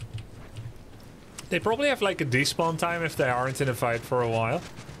 They probably have like a despawn time if they aren't in a fight for a while.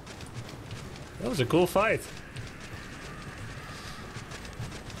 That was a cool fight.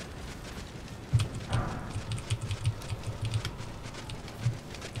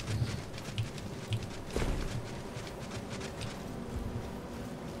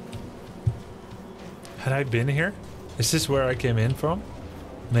 Had I been here? Is this where I came in from?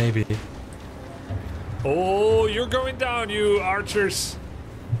 Maybe. Oh, you're going down, you archers.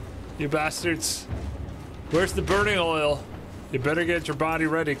 You bastards. Where's the burning oil? You better get your body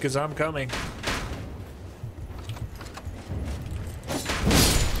ready, because I'm coming.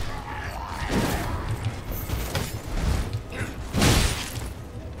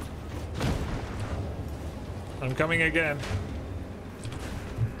 I'm coming again.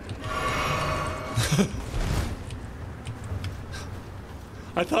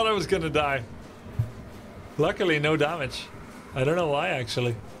 I thought I was gonna die. Luckily, no damage. I don't know why,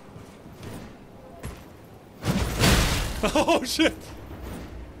 actually. Oh, shit!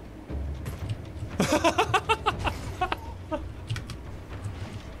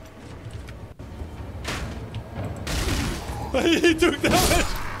 He took damage!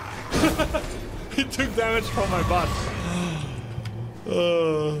 He took damage from my butt.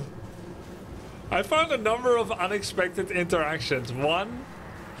 I found a number of unexpected interactions. One,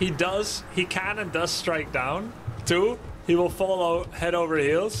 he can and does strike down. Two, he will follow head over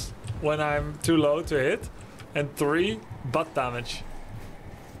heels when I'm too low to hit. And three, butt damage.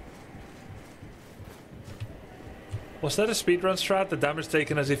 Was that a speedrun strat? The damage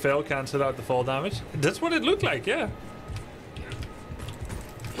taken as he fell cancelled out the fall damage? That's what it looked like, yeah.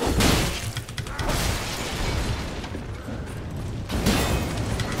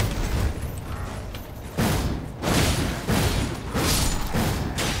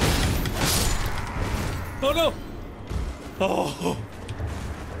 Oh no! Oh!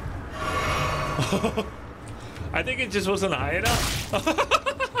 I think it just wasn't high enough.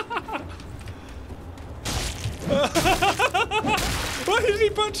 Why is he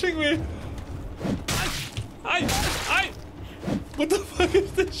punching me? I! What the fuck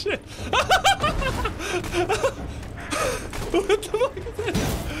is this shit? What the fuck is this?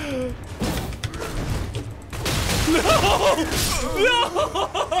 No! No!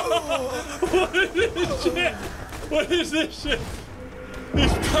 What is this shit? What is this shit?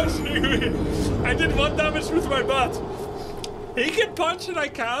 He's punching me. I did 1 damage with my butt. He can punch and I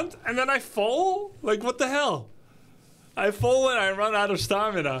can't, and then I fall? Like, what the hell? I fall when I run out of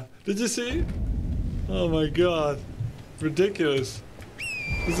stamina. Did you see? Oh my god. Ridiculous.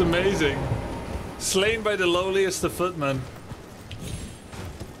 This is amazing. Slain by the lowliest of footmen.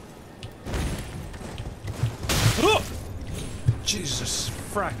 Oh! Jesus,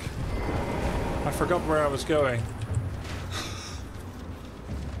 frack. I forgot where I was going.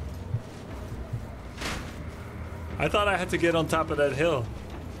 I thought I had to get on top of that hill.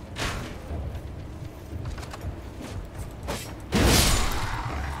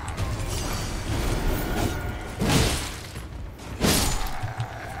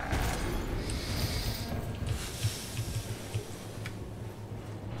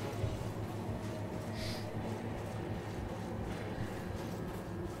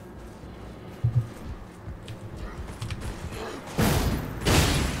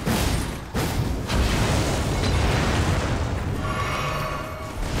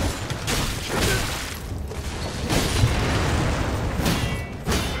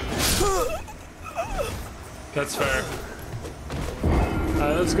 That's fair.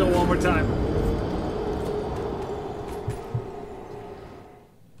 Alright, let's go one more time.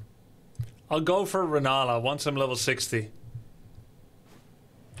 I'll go for Rennala once I'm level 60.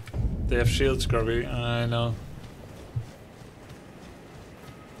 They have shield scrubby, I know.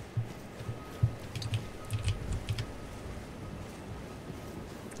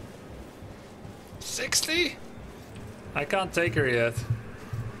 I can't take her yet.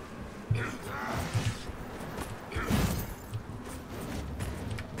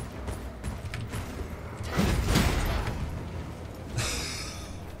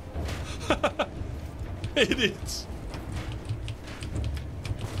 Idiots.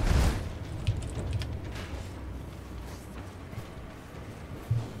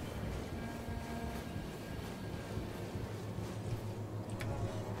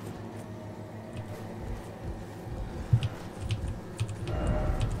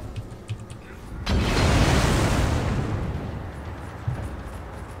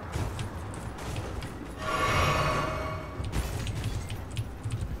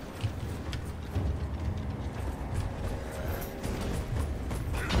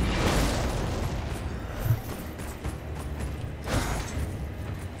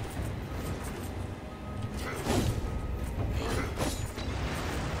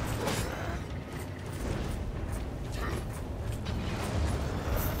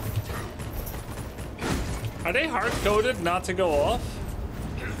 Are they hard-coded not to go off?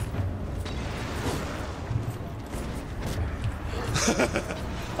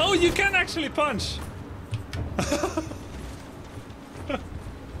 Oh, you can actually punch!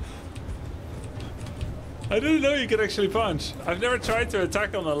 I didn't know you could actually punch. I've never tried to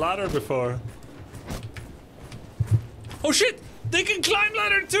attack on a ladder before. Oh shit! They can climb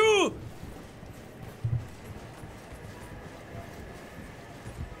ladder too!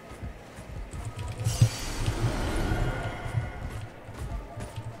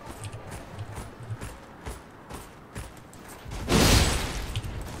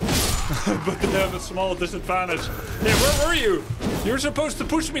 But they have a small disadvantage. Hey, where were you? You were supposed to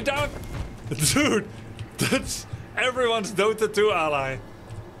push me down. Dude, that's everyone's Dota 2 ally.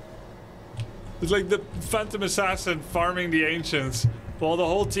 It's like the Phantom Assassin farming the Ancients while the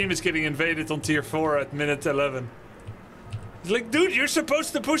whole team is getting invaded on tier 4 at minute 11. It's like, dude, you're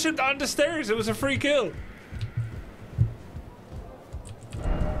supposed to push him down the stairs. It was a free kill.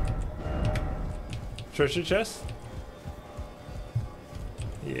 Treasure chest?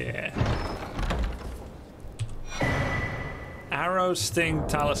 Yeah. Arrow, sting,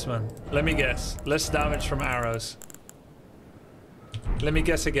 talisman. Let me guess. Less damage from arrows. Let me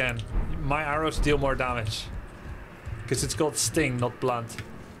guess again. My arrows deal more damage. Because it's called sting, not blunt.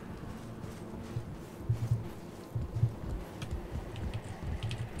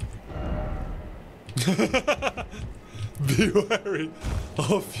 Be wary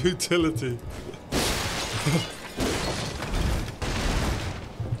of futility.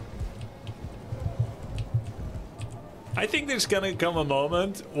 I think there's gonna come a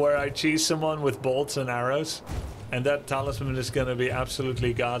moment where I choose someone with bolts and arrows, and that talisman is gonna be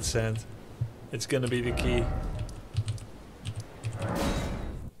absolutely godsend. It's gonna be the key.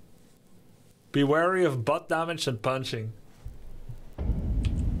 Be wary of butt damage and punching.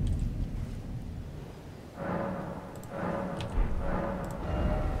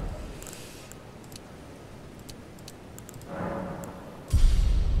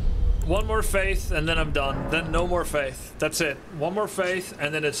 One more faith and then I'm done. Then no more faith. That's it. One more faith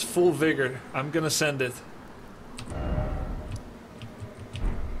and then it's full vigor. I'm gonna send it.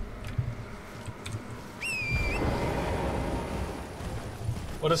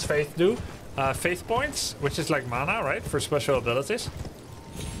 What does faith do? Faith points, which is like mana, right? For special abilities.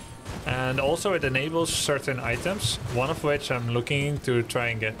 And also it enables certain items, one of which I'm looking to try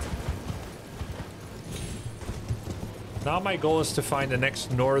and get. Now my goal is to find the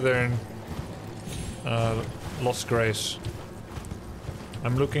next northern Lost Grace.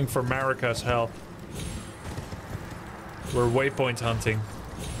 I'm looking for Marika's help. We're waypoint hunting.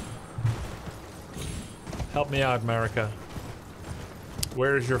 Help me out, Marika.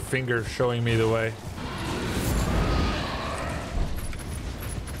 Where is your finger showing me the way?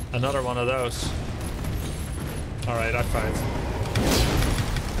 Another one of those. Alright, I fight.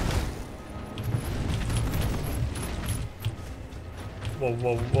 Whoa,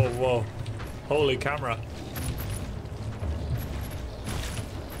 whoa, whoa, whoa. Holy camera.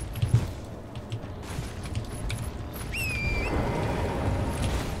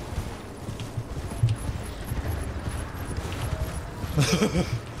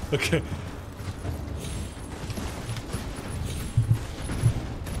 Okay.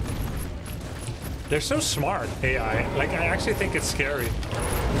 They're so smart, AI. Like, I actually think it's scary.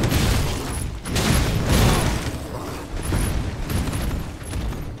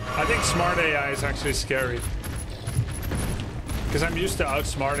 I think smart AI is actually scary. Because I'm used to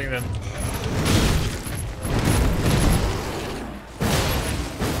outsmarting them.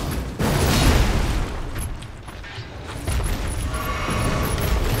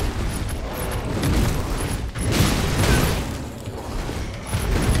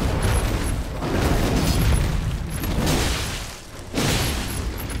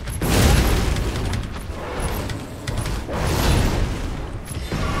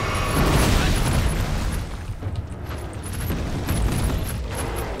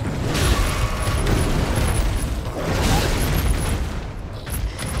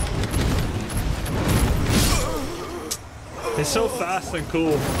 It's so fast and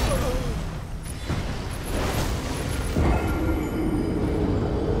cool.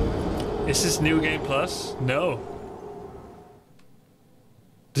 Is this New Game Plus? No.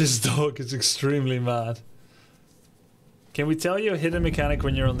 This dog is extremely mad. Can we tell you a hidden mechanic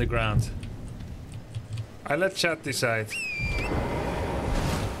when you're on the ground? I let chat decide.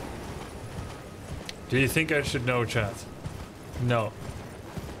 Do you think I should know, chat? No.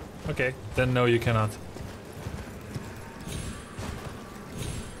 Okay, then no, you cannot.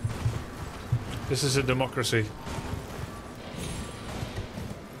 This is a democracy.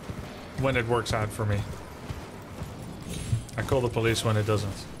 When it works out for me. I call the police when it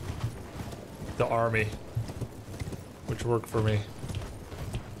doesn't. The army. Which worked for me.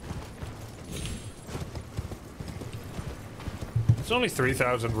 It's only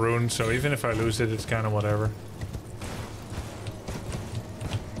 3,000 runes, so even if I lose it, it's kind of whatever.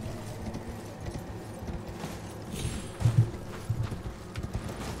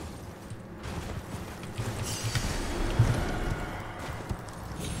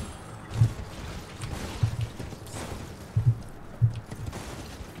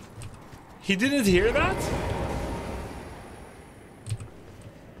 He didn't hear that?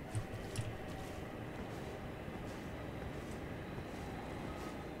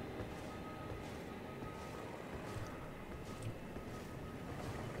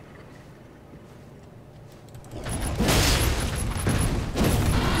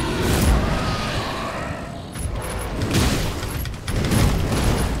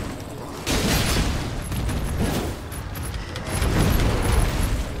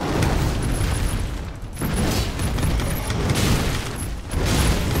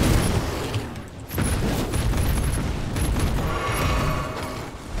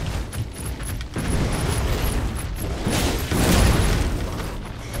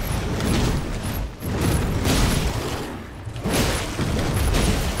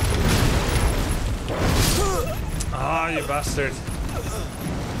 Bastard.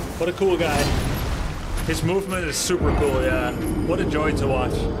 What a cool guy. His movement is super cool, yeah. What a joy to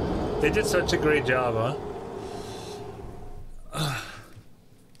watch. They did such a great job, huh?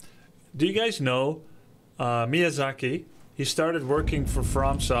 Do you guys know Miyazaki? He started working for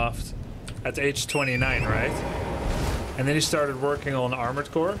FromSoft at age 29, right? And then he started working on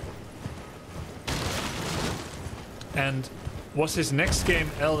Armored Core. And was his next game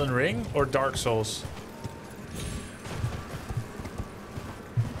Elden Ring or Dark Souls?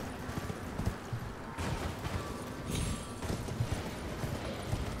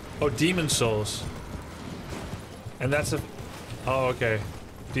 Oh, Demon Souls. And that's a... Oh, okay.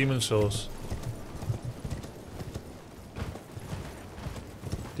 Demon Souls.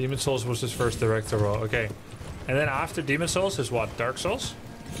 Demon Souls was his first director role. Okay. And then after Demon Souls is what? Dark Souls?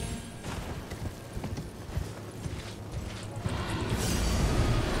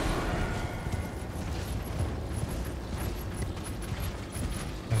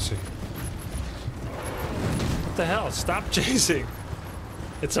 I see. What the hell? Stop chasing!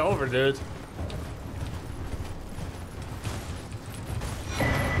 It's over, dude.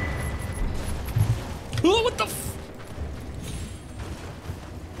 Oh, what the f—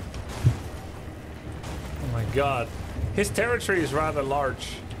 Oh my god. His territory is rather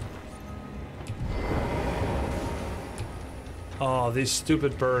large. Oh, these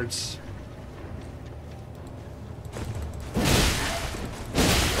stupid birds.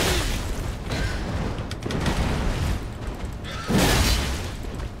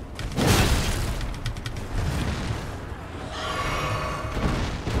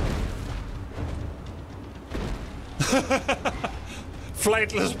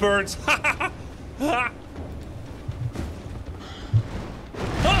 Flightless birds. Ah!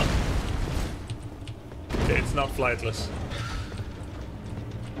 Okay, it's not flightless.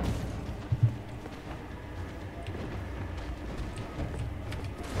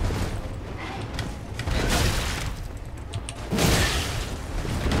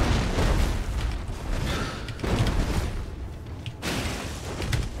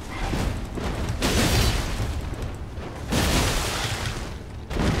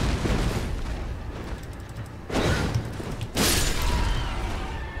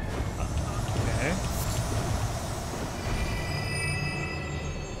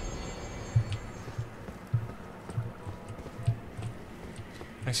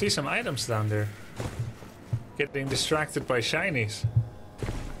 I see some items down there. Getting distracted by shinies.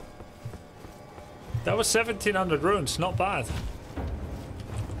 That was 1700 runes, not bad.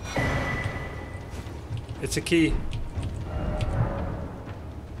 It's a key.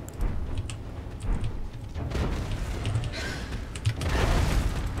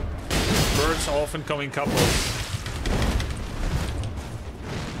 Birds often come in couples.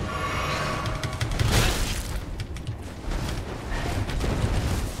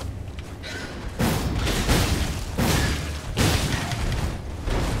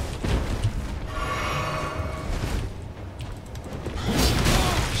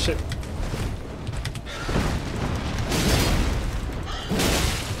 Shit.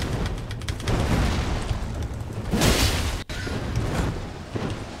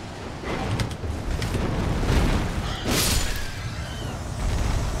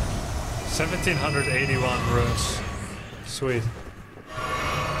 $1,781 runes. Sweet.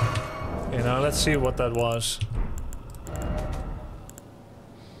 You know, let's see what that was.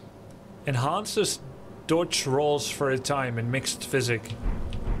 Enhances dodge rolls for a time in mixed physic.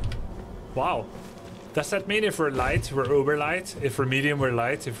 Wow. Does that mean if we're light, we're uber light? If we're medium, we're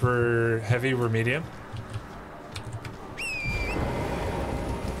light? If we're heavy, we're medium?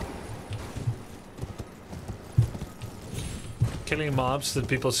 Killing mobs that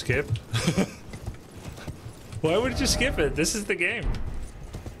people skip? Why would you skip it? This is the game.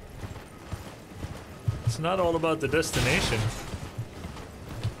 It's not all about the destination.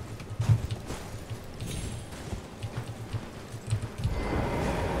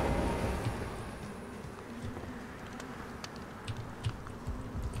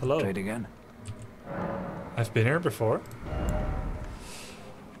 Hello. Trade again. I've been here before.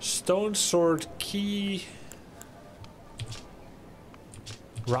 Stone sword key.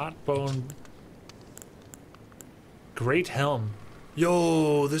 Rotbone. Great helm.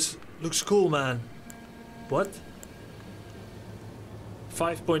 Yo, this looks cool, man. What?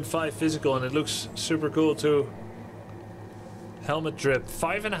 5.5 physical, and it looks super cool too. Helmet drip.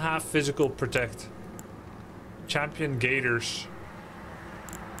 5.5 physical protect. Champion gaiters.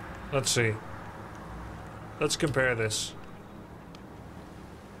 Let's see. Let's compare this.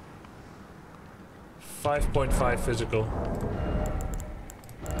 5.5 physical.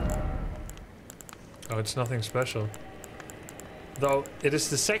 Oh, it's nothing special. Though it is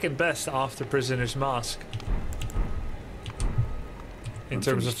the second best after Prisoner's Mask. In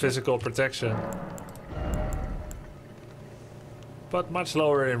terms of physical protection. But much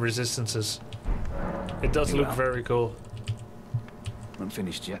lower in resistances. It does look very cool. Not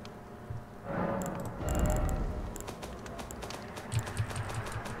finished yet.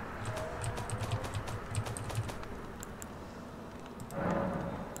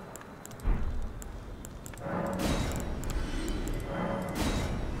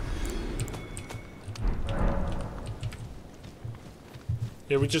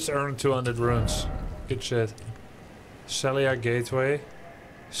 Yeah, we just earned 200 runes. Good shit. Celia Gateway.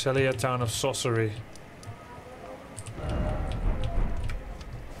 Celia Town of Sorcery.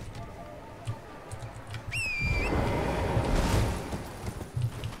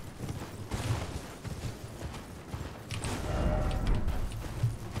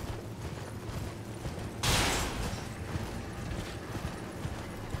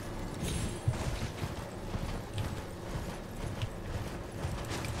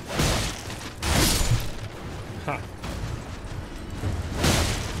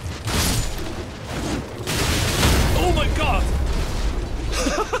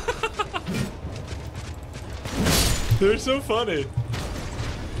 They're so funny.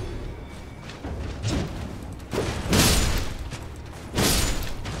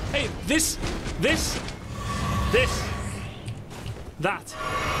 Hey, this,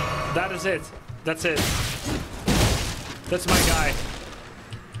 that is it. That's it. That's my guy.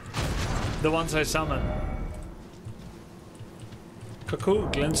 The ones I summon. Cuckoo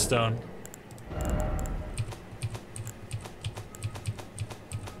Glintstone.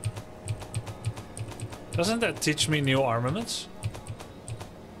 Doesn't that teach me new armaments?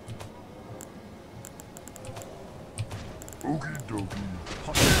 Okie dokie.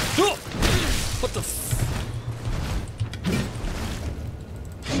 Oh! What the f...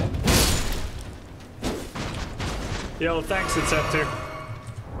 Yo, thanks, Inceptor.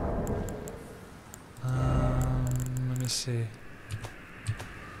 Let me see.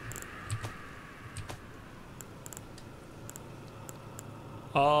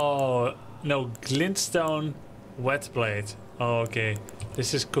 Oh... No, Glintstone Wetblade. Oh, okay.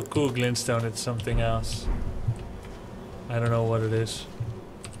 This is Cuckoo Glintstone, it's something else. I don't know what it is.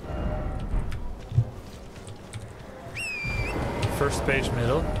 First page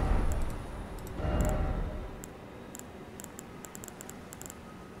middle.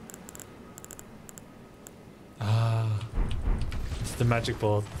 Ah. It's the magic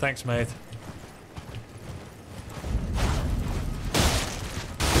ball. Thanks, mate.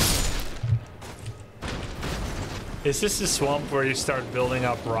 Is this the swamp where you start building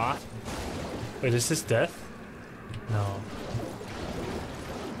up rot? Wait, is this death? No.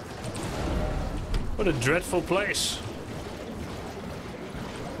 What a dreadful place.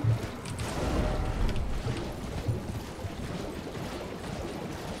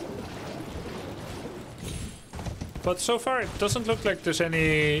 But so far it doesn't look like there's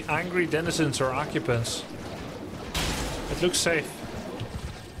any angry denizens or occupants. It looks safe.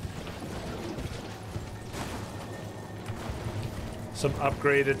 Some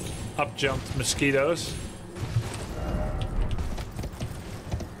upgraded, up-jumped mosquitoes.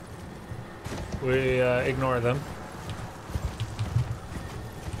 We ignore them.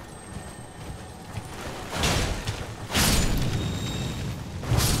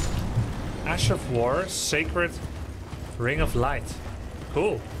 Ash of War, Sacred Ring of Light.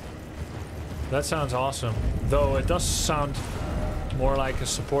 Cool. That sounds awesome. Though it does sound more like a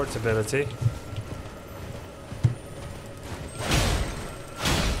support ability.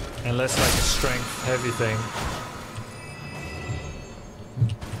 And less like a strength heavy thing.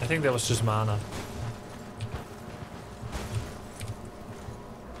 I think that was just mana.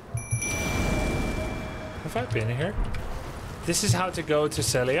 Have I been here? This is how to go to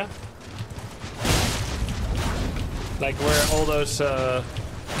Celia? Like where all those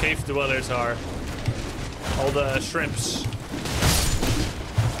cave dwellers are. All the shrimps.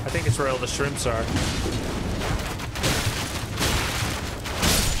 I think it's where all the shrimps are.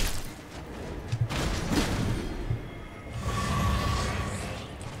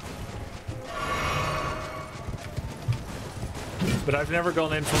 But I've never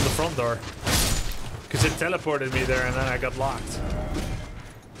gone in from the front door. Because it teleported me there and then I got locked.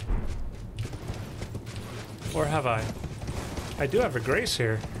 Or have I? I do have a grace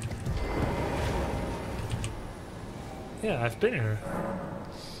here. Yeah, I've been here.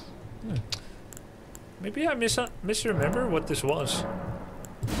 Maybe I misremember what this was.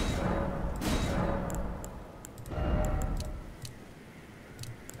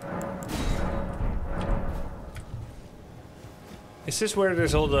 Is this where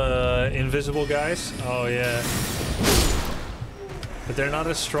there's all the invisible guys? Oh yeah. But they're not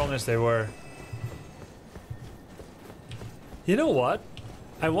as strong as they were. You know what?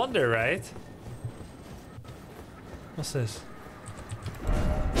 I wonder, right? What's this?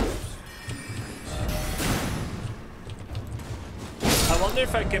 I wonder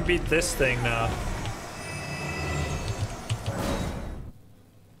if I can beat this thing now.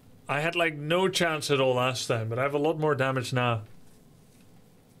 I had like no chance at all last time, but I have a lot more damage now.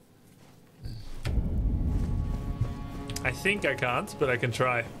 I think I can't, but I can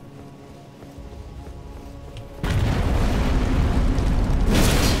try.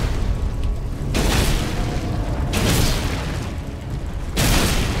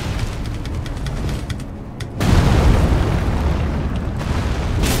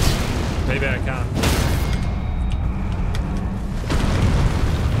 Maybe I can.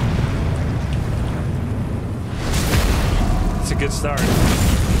 It's a good start.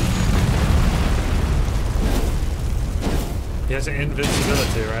 He has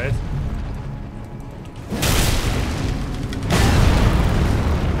invincibility, right?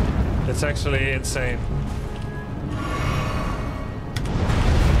 It's actually insane.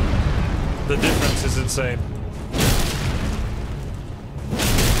 The difference is insane.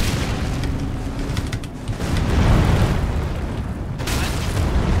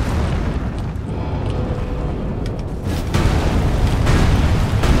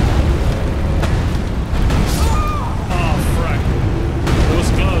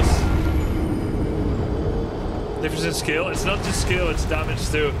 Skill. It's not just skill, it's damage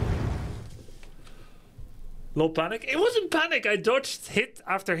too. Low panic? It wasn't panic. I dodged hit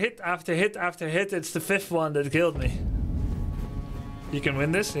after hit after hit after hit. It's the fifth one that killed me. You can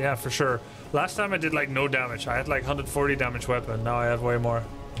win this? Yeah, for sure. Last time I did like no damage. I had like 140 damage weapon. Now I have way more.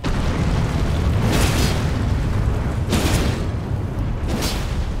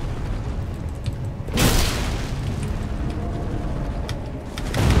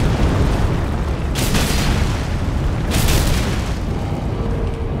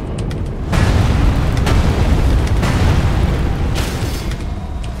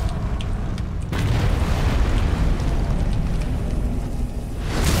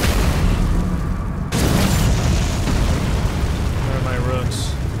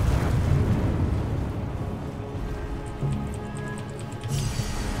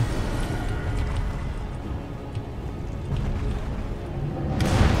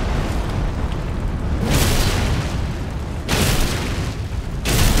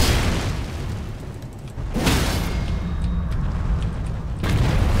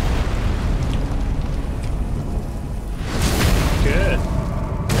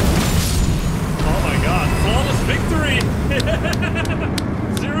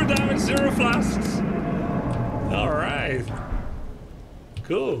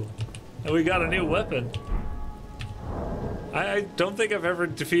 We got a new weapon. I don't think I've ever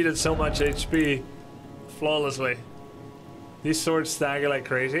defeated so much HP flawlessly. These swords stagger like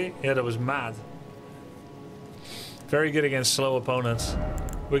crazy. Yeah, that was mad. Very good against slow opponents.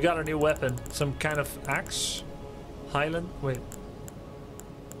 We got a new weapon. Some kind of axe? Highland? Wait.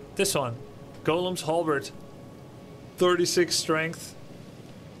 This one. Golem's Halberd. 36 strength.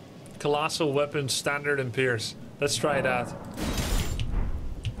 Colossal weapon, standard and pierce. Let's try that.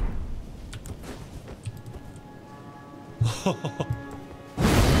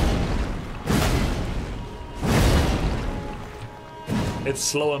 It's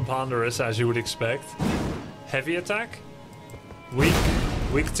slow and ponderous, as you would expect. Heavy attack. Weak.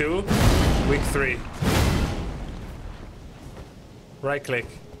 Weak 2. Weak 3. Right click.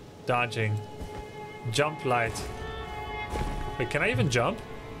 Dodging. Jump light. Wait, can I even jump?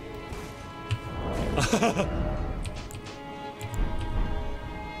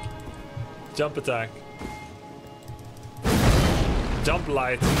 Jump attack. Jump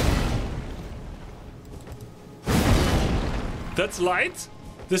light. That's light?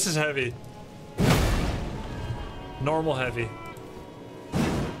 This is heavy. Normal heavy.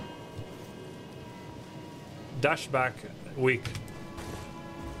 Dash back weak.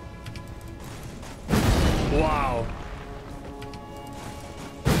 Wow.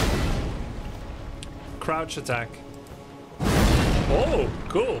 Crouch attack. Oh,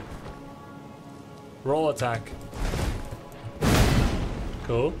 cool. Roll attack.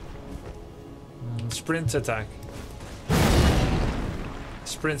 Cool. Sprint attack.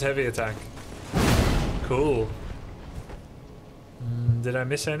 Sprint heavy attack. Cool. Did I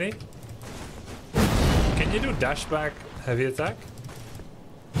miss any? Can you do dash back heavy attack?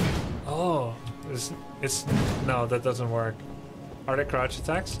 Oh, it's no, that doesn't work. Are there crouch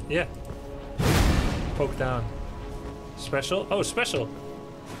attacks? Yeah. Poke down. Special? Oh, special.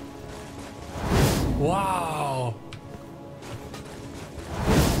 Wow.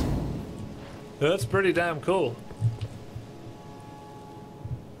 That's pretty damn cool.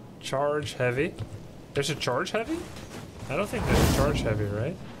 Charge heavy. There's a charge heavy? I don't think there's a charge heavy,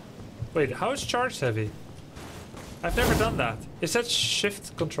 right? Wait, how is charge heavy? I've never done that. Is that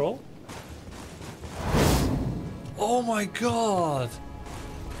shift control? Oh my god!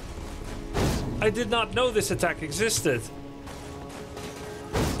 I did not know this attack existed.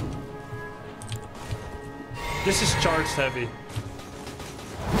 This is charged heavy.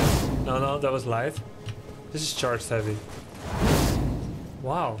 No, that was light. This is charged heavy.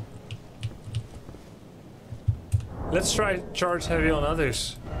 Wow. Let's try charge heavy on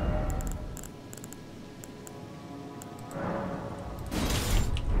others.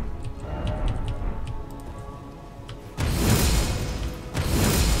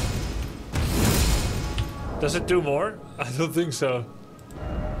 Does it do more? I don't think so.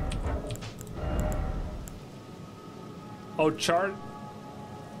 Oh, charge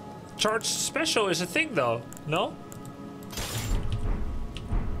special is a thing though, no?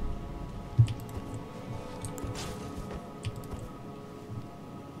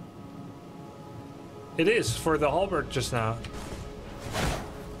 It is for the halberd just now.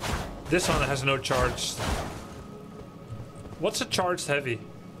 This one has no charge. What's a charged heavy?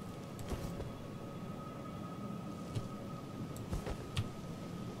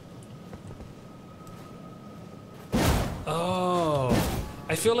 Oh,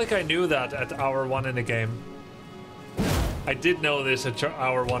 I feel like I knew that at hour 1 in the game. I did know this at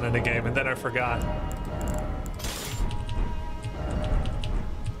hour 1 in the game, and then I forgot.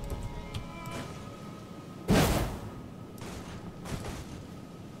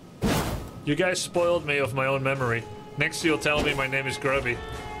 You guys spoiled me of my own memory. Next you'll tell me my name is Grubby.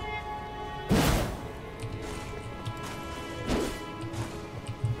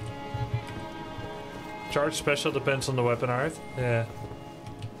 Charge special depends on the weapon art. Yeah.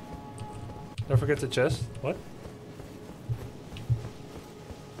 Don't forget the chest. What?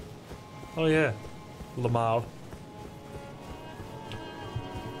 Oh yeah. Lamau.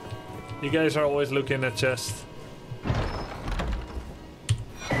 You guys are always looking at chest.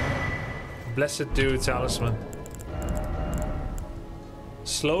 Blessed Dew Talisman.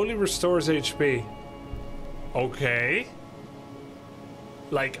 Slowly restores HP. Okay.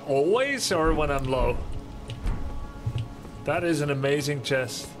 Like always or when I'm low? That is an amazing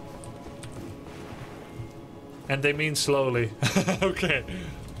chest. And they mean slowly. Okay.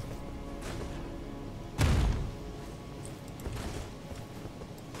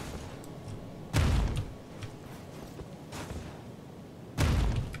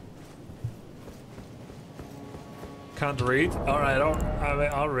 Can't read? Alright,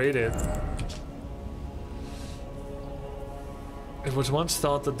 I'll read it. It was once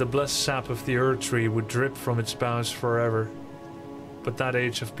thought that the blessed sap of the Ur tree would drip from its boughs forever. But that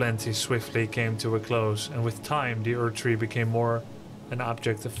age of plenty swiftly came to a close, and with time the Ur tree became more an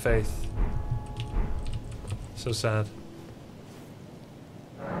object of faith. So sad.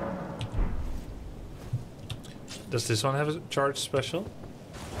 Does this one have a charge special?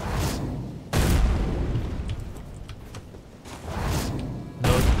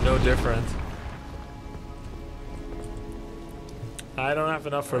 No different. I don't have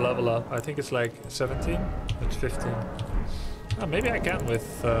enough for level up. I think it's like 17? It's 15. Oh, maybe I can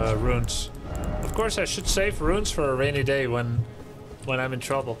with runes. Of course I should save runes for a rainy day when when I'm in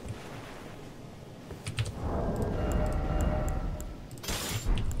trouble.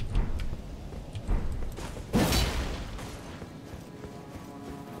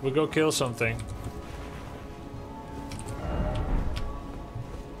 We'll go kill something.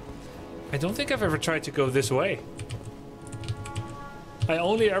 I don't think I've ever tried to go this way. I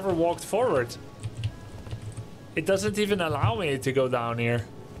only ever walked forward. It doesn't even allow me to go down here.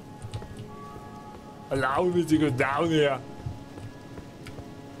 Allow me to go down here.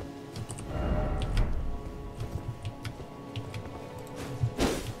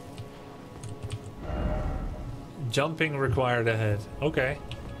 Jumping required ahead. Okay.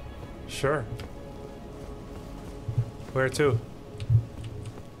 Sure. Where to?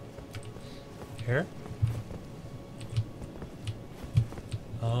 Here?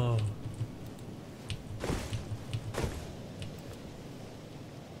 Oh.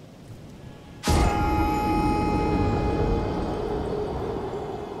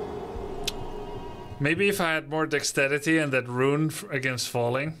 Maybe if I had more dexterity and that rune against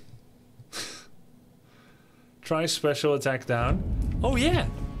falling. Try special attack down. Oh yeah!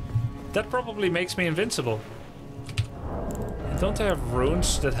 That probably makes me invincible. Don't I have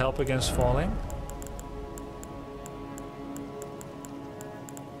runes that help against falling?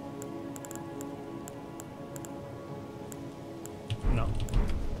 No.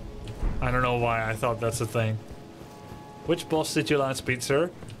 I don't know why I thought that's a thing. Which boss did you last beat,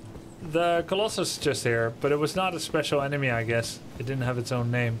 sir? The Colossus just here, but it was not a special enemy, I guess. It didn't have its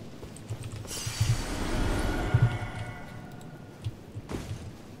own name.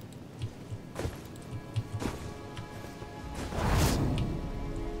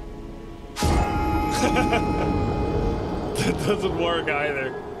 That doesn't work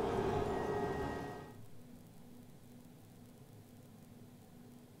either.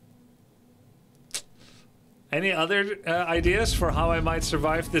 Any other ideas for how I might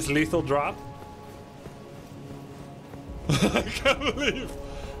survive this lethal drop?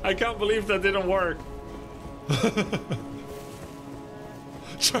 I can't believe that didn't work.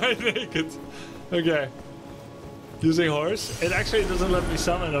 Try naked. Okay. Using horse? It actually doesn't let me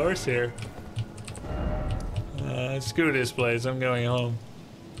summon horse here. Screw this place, I'm going home.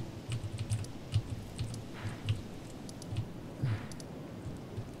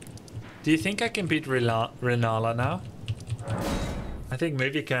 Do you think I can beat Rennala now? I think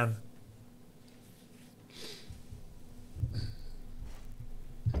maybe I can.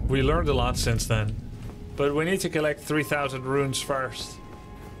 We learned a lot since then. But we need to collect 3,000 runes first.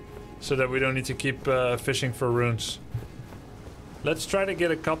 So that we don't need to keep fishing for runes. Let's try to get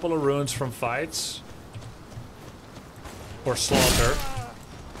a couple of runes from fights. Or slaughter.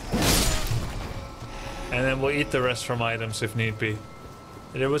 And then we'll eat the rest from items if need be.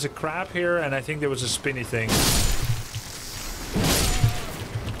 There was a crab here and I think there was a spinny thing.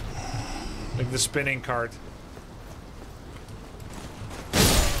 Like the spinning cart.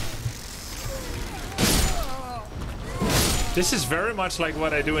 This is very much like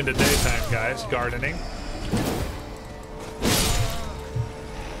what I do in the daytime, guys. Gardening.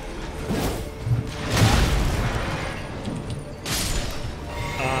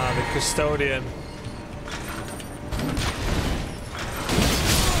 Custodian.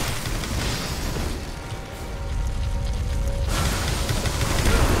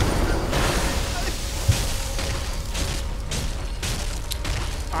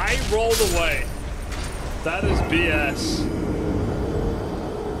 I rolled away. That is BS.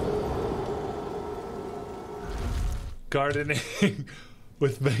 Gardening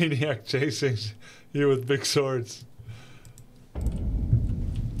with maniac chasing you with big swords.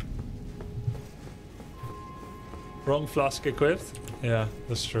 Wrong flask equipped? Yeah,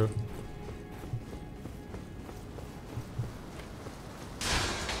 that's true.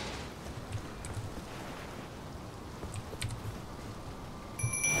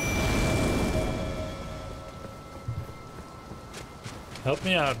 Help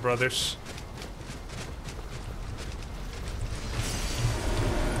me out, brothers.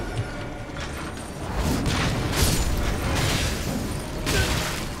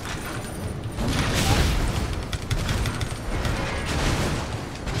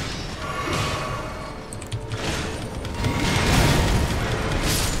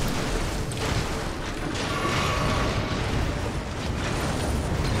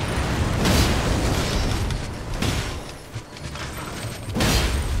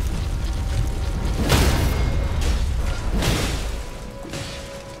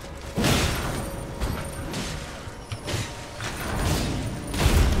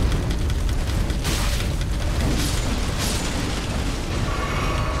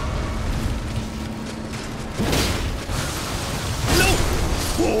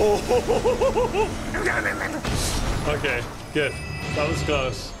 Okay, good. That was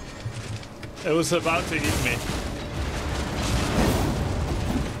close. It was about to eat me.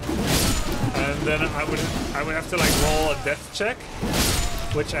 And then I would have to like roll a death check,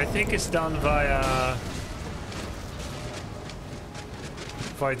 which I think is done via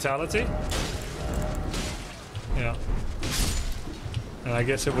vitality. Yeah. And I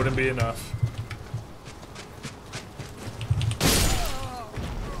guess it wouldn't be enough.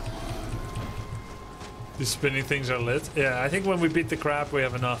 The spinning things are lit. Yeah, I think when we beat the crab, we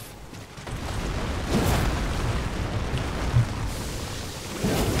have enough.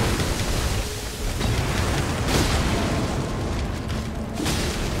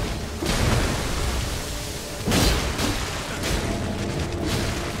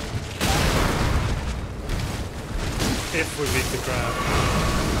 If we beat the crab.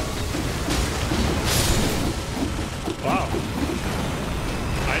 Wow.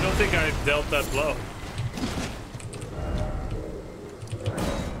 I don't think I dealt that blow.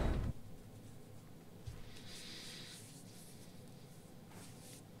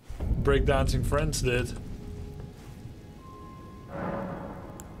 Breakdancing friends did.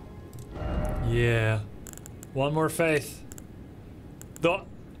 Yeah. One more faith. Though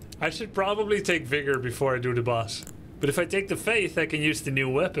I should probably take vigor before I do the boss. But if I take the faith, I can use the new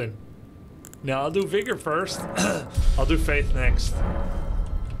weapon. Now I'll do vigor first. I'll do faith next.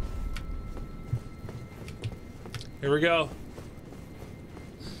 Here we go.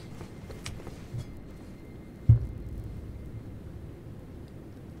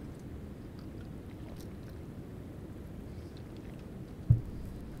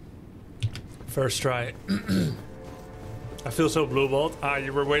 First try. I feel so blue balled. Ah,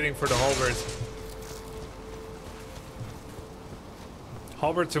 you were waiting for the halberd.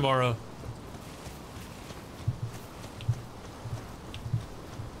 Halberd tomorrow.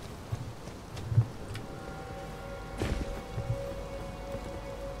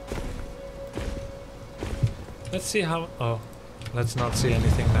 Let's see how... Oh, let's not see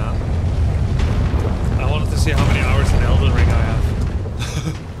anything now. I wanted to see how many hours in Elden Ring I have.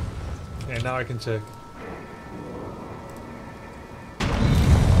 Okay, now I can check.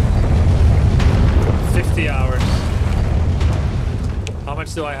 $50 hours. How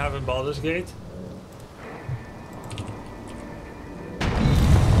much do I have in Baldur's Gate?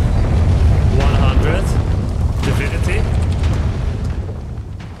 100. Divinity.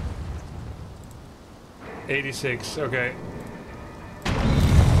 86. Okay.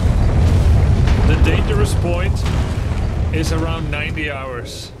 The dangerous point is around 90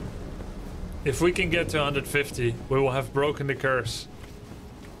 hours. If we can get to 150, we will have broken the curse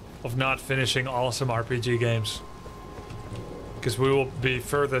of not finishing awesome RPG games. Because we will be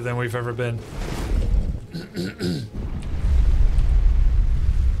further than we've ever been.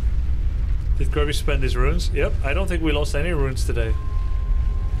 Did Kirby spend his runes? Yep, I don't think we lost any runes today.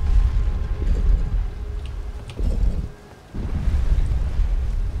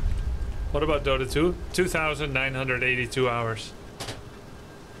 What about Dota 2? 2,982 hours.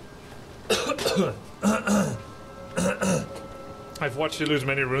 I've watched you lose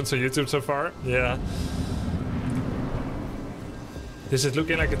many runes on YouTube so far. Yeah. This is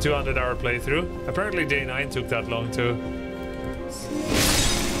looking like a 200-hour playthrough. Apparently day 9 took that long too.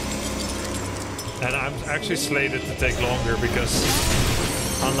 And I'm actually slated to take longer because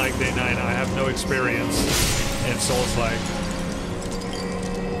unlike day 9, I have no experience in Souls-like.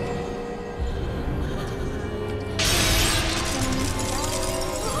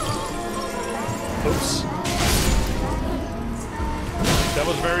 Oops. That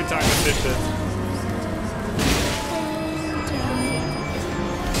was very time efficient.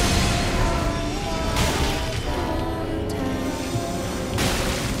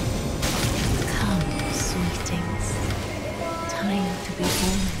 Come, sweetings. Time to be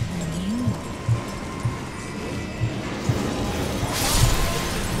born anew.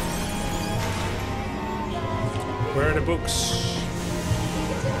 Where are the books?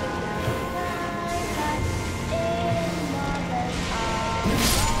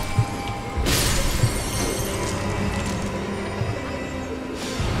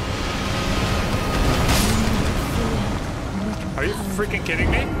 Are you freaking kidding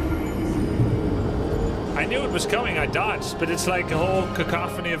me? I knew it was coming, I dodged, but it's like a whole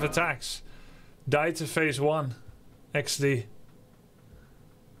cacophony of attacks. Died to phase 1. XD.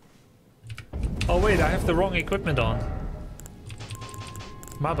 Oh wait, I have the wrong equipment on.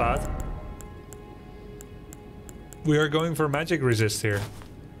 My bad. We are going for magic resist here.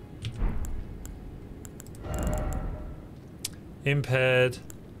 Imp head.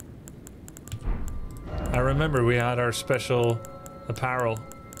 I remember we had our special apparel.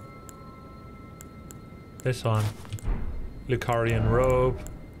 This one. Lucarian robe.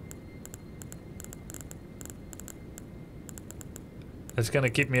 It's gonna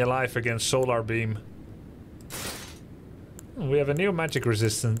keep me alive against solar beam. We have a new magic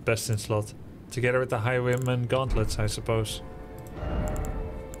resistant best in slot. Together with the highwayman gauntlets, I suppose.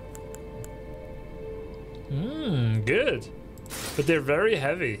 Good. But they're very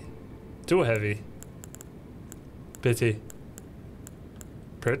heavy. Too heavy. Pity.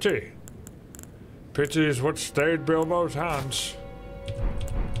 Pretty. Pity is what stayed Bilbo's hands.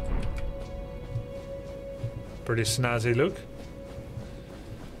 Pretty snazzy look.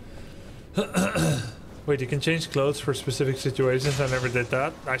 Wait, you can change clothes for specific situations. I never did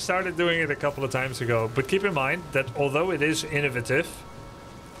that. I started doing it a couple of times ago. But keep in mind that although it is innovative,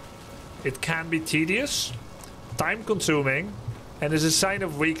 it can be tedious, time consuming, and is a sign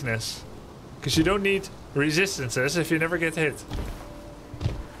of weakness. Because you don't need resistances if you never get hit.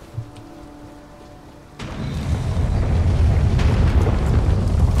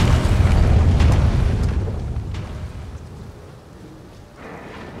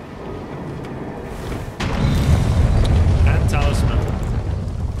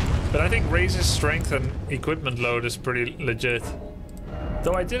 Raises strength and equipment load is pretty legit.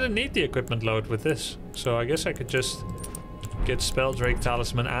 Though I didn't need the equipment load with this. So I guess I could just get Spelldrake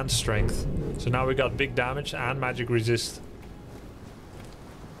Talisman and strength. So now we got big damage and magic resist.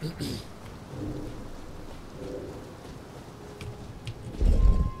 Do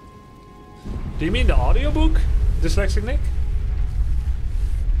you mean the audiobook? Dyslexic Nick?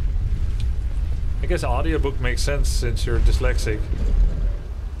 I guess audiobook makes sense since you're dyslexic.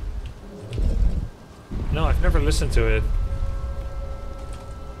 No, I've never listened to it.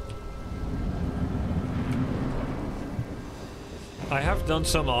 I have done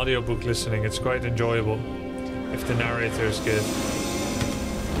some audiobook listening. It's quite enjoyable if the narrator is good.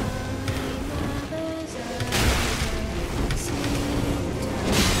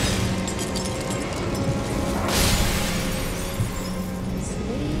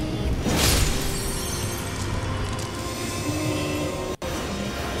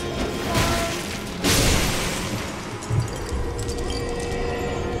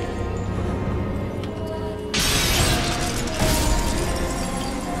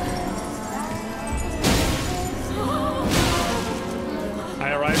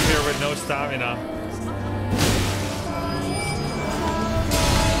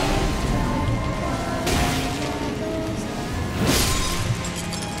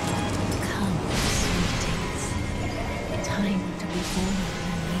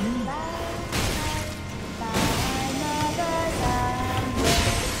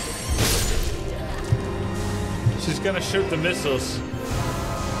 Gonna shoot the missiles.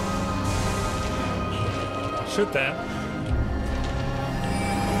 Shoot them.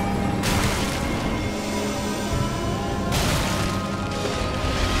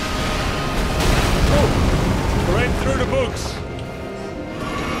 Oh, right through the books.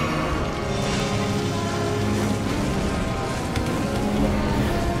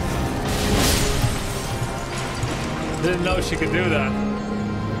 Didn't know she could do that.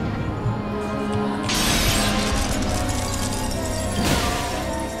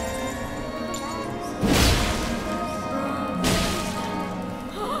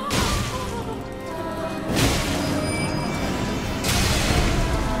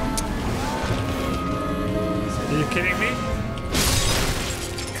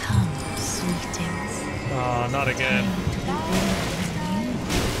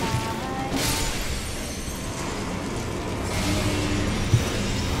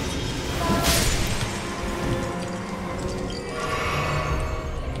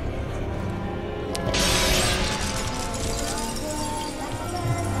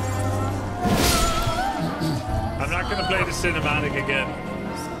 Cinematic again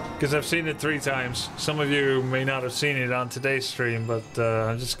because I've seen it 3 times. Some of you may not have seen it on today's stream, but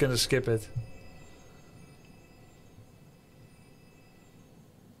I'm just gonna skip it.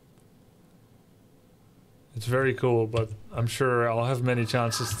 It's very cool, but I'm sure I'll have many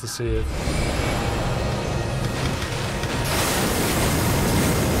chances to see it.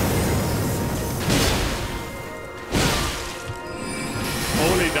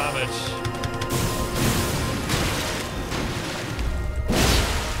 Holy damage.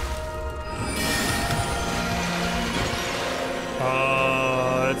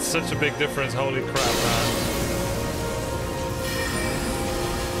 It's such a big difference, holy crap, man.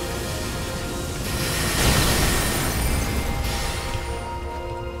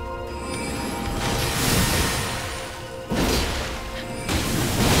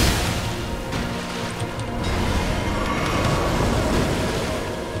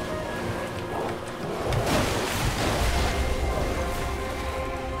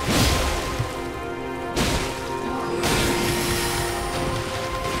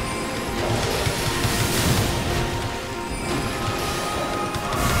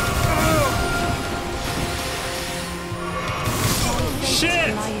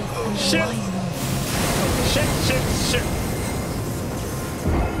 Shit! Shit!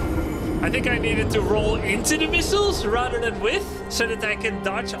 I think I needed to roll into the missiles rather than with, so that I can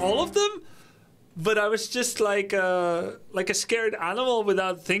dodge all of them. But I was just like a scared animal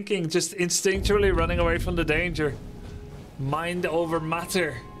without thinking, just instinctually running away from the danger. Mind over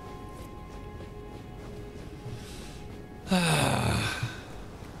matter.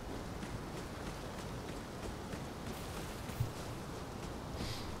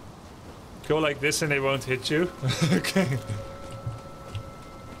 Go like this and they won't hit you. Okay.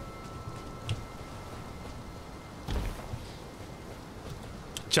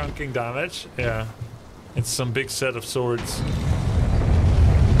 Chunking damage, yeah. It's some big set of swords.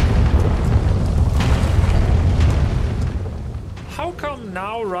 How come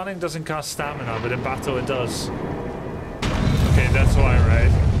now running doesn't cost stamina, but in battle it does? Okay, that's why,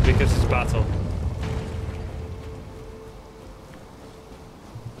 right? Because it's battle.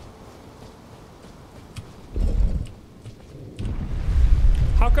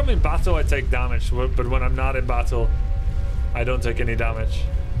 How come in battle I take damage, but when I'm not in battle, I don't take any damage?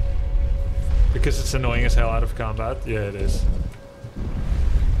 Because it's annoying as hell out of combat? Yeah, it is.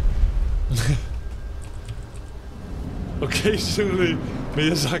 Occasionally,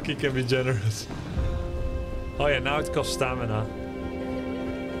 Miyazaki can be generous. Oh yeah, now it costs stamina.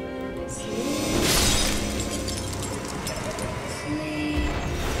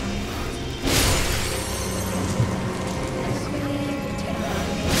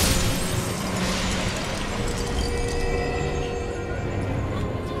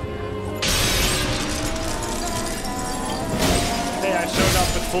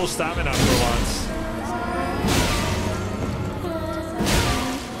 Full stamina for once.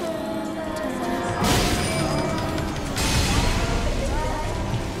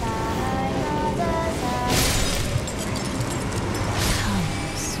 Come,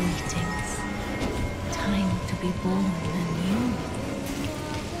 sweetings. Time to be born anew.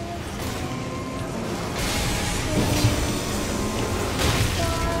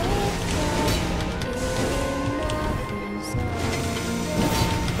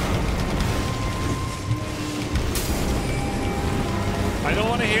 I don't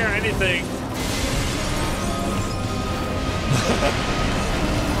want to hear anything.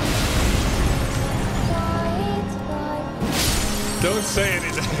 Don't say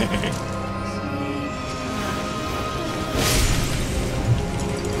anything.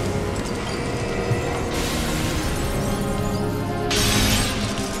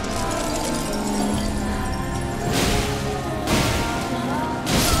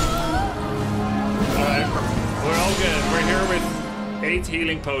 Alright, we're all good. We're here with 8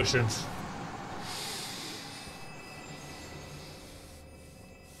 healing potions.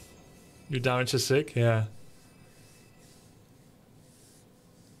 Your damage is sick? Yeah.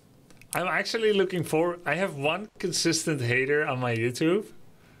 I'm actually looking forward. I have one consistent hater on my YouTube.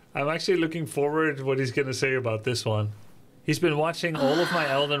 I'm actually looking forward to what he's going to say about this one. He's been watching all of my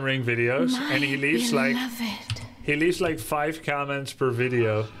Elden Ring videos and he leaves like 5 comments per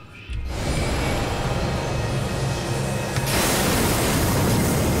video.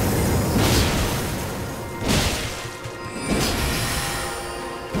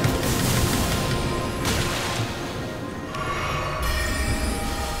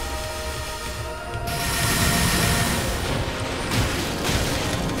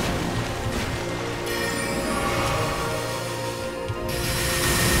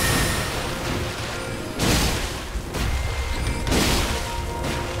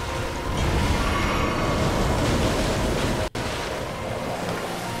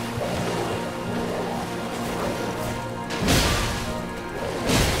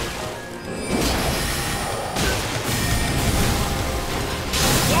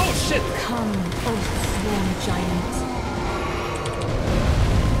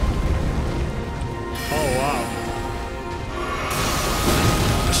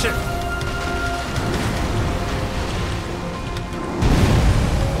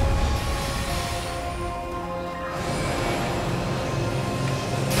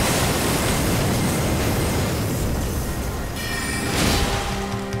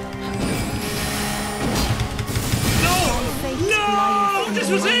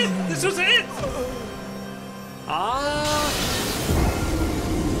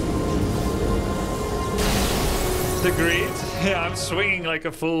 Swinging like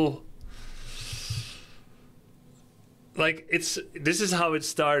a fool. Like this is how it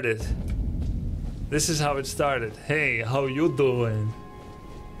started. This is how it started. Hey, how you doing?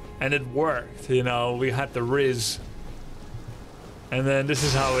 And it worked, you know, we had the Riz. And then this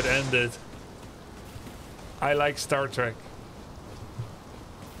is how it ended. I like Star Trek.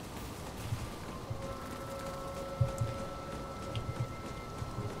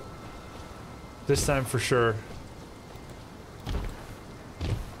 This time for sure.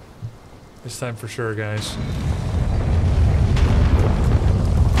 This time for sure, guys.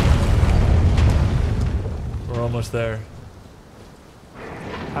 We're almost there.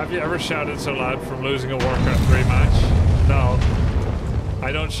 Have you ever shouted so loud from losing a Warcraft 3 match? No.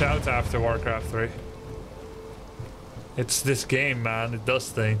 I don't shout after Warcraft 3. It's this game, man. It does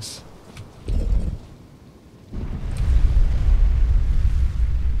things.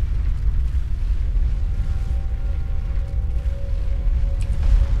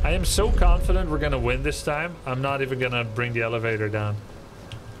 I am so confident we're gonna win this time. I'm not even gonna bring the elevator down.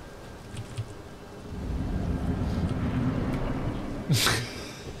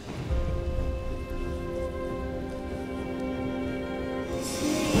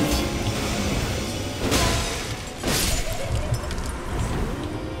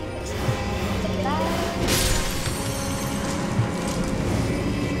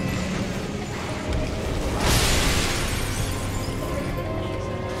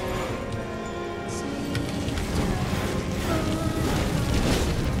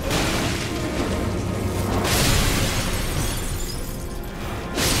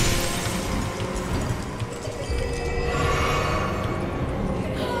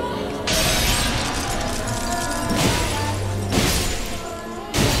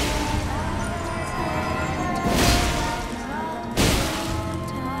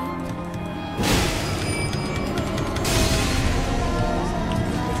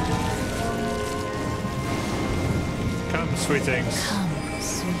 Sweetings. Come,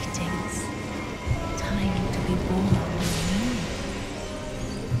 sweetings. Time to be born anew.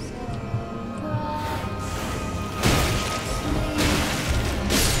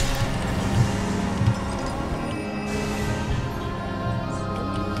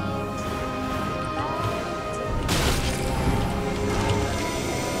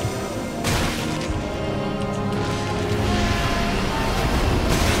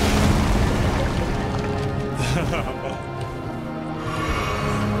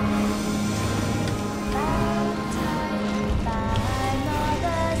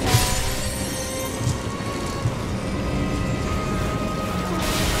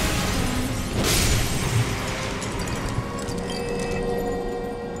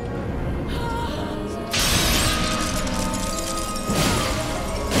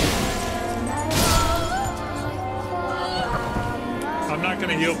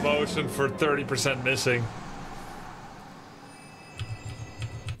 Heal potion for 30% missing.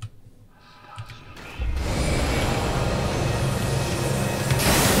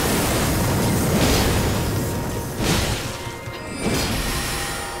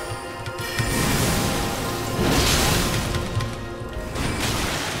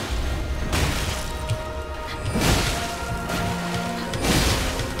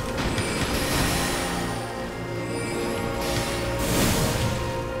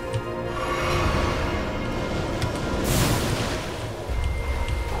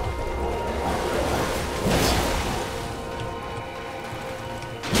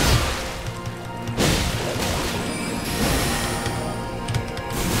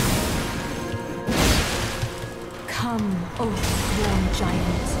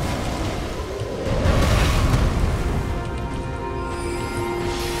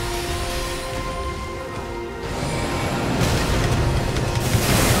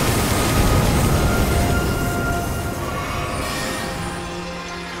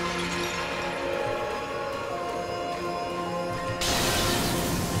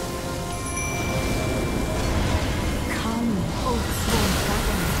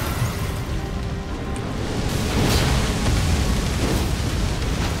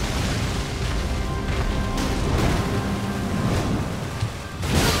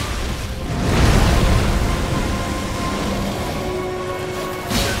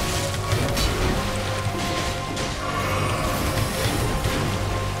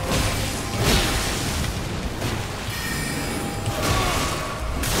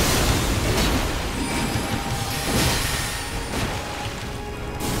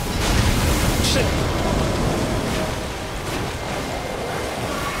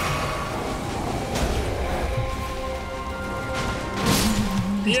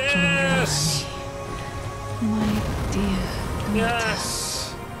 Yes! My dear.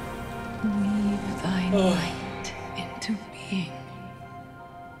 Yes! Weave thy might into being.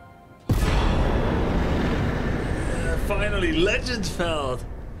 Finally, Legendfeld!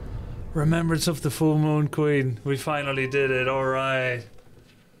 Remembrance of the Full Moon Queen. We finally did it, alright.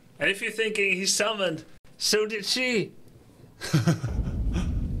 And if you're thinking he summoned, so did she.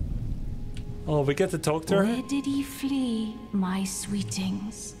 Oh, we get to talk to her? Where did he flee, my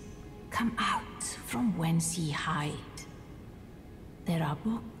sweetings? come out from whence ye hide. There are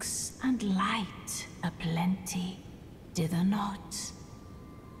books and light aplenty, dither not.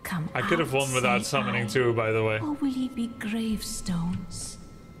 Come I could have out, won without say summoning I, too, by the way. or will ye be gravestones,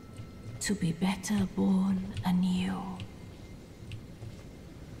 to be better born anew?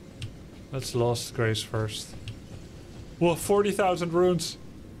 Let's Lost Grace first. Whoa, 40,000 runes.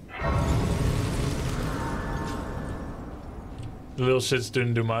 The little shits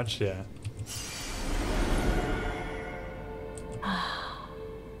didn't do much, yeah.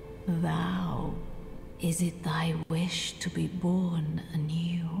 Thou, is it thy wish to be born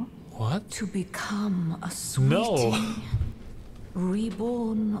anew? What? To become a sweeting? No.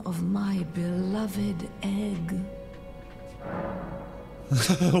 Reborn of my beloved egg?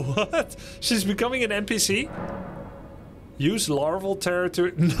 What? She's becoming an NPC? Use larval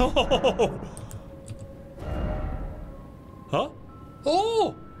territory. No! Huh?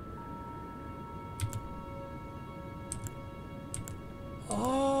 Oh!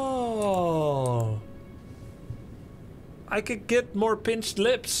 Oh! I could get more pinched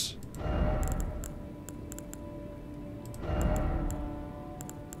lips.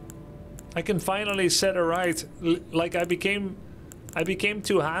 I can finally set her right. Like I became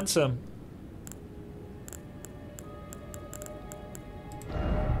too handsome.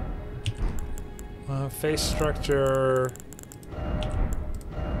 Face structure.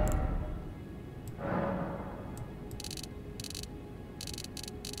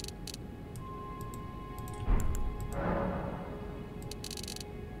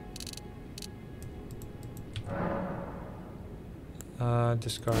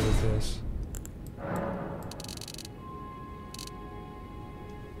 Discarded this.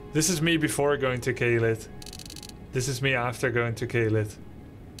 This is me before going to Caelid. This is me after going to Caelid.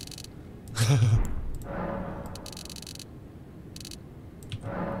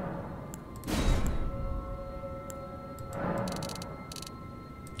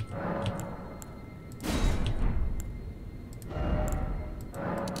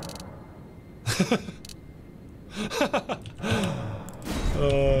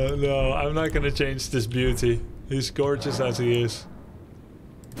 No, I'm not gonna change this beauty. He's gorgeous as he is.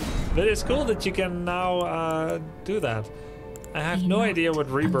 But it's cool that you can now do that. I have no idea what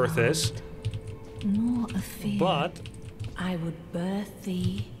rebirth is. Nor a fear. But I would birth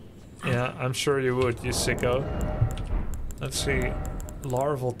thee. yeah, I'm sure you would, you sicko. Let's see.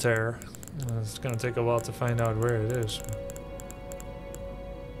 Larval tear. It's gonna take a while to find out where it is.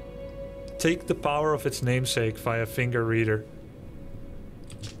 Take the power of its namesake via finger reader.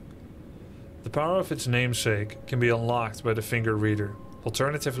 The power of its namesake can be unlocked by the finger reader.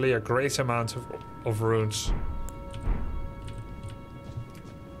 Alternatively, a great amount of runes.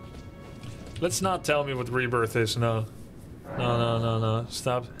 Let's not tell me what rebirth is, no. No,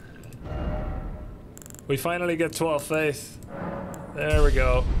 stop. We finally get 12 faith. There we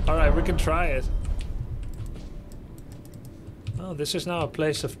go. Alright, we can try it. Oh, this is now a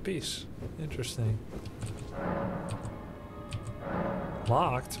place of peace. Interesting.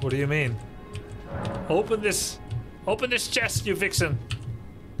 Locked? What do you mean? Open this chest, you vixen!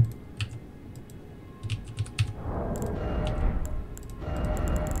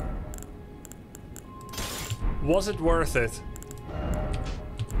 Was it worth it?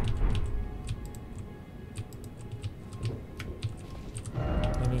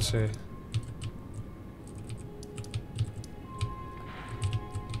 Let me see.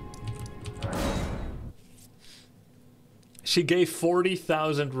 She gave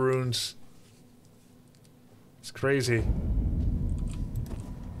 40,000 runes. It's crazy.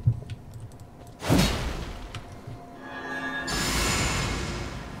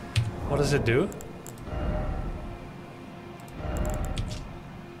 What does it do?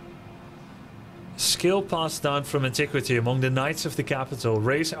 Skill passed down from antiquity among the knights of the capital.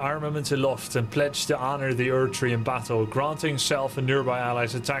 Raise armament aloft and pledge to honor the Earth Tree in battle, granting self and nearby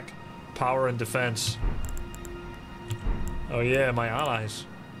allies attack, power and defense. Oh yeah, my allies.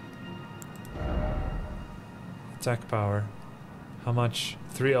 Attack power. How much?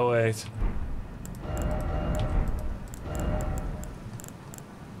 308.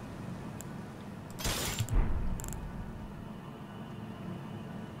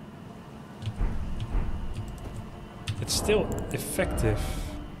 It's still effective.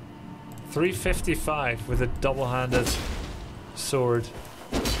 355 with a double-handed sword.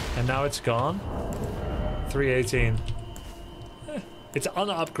 And now it's gone. 318. It's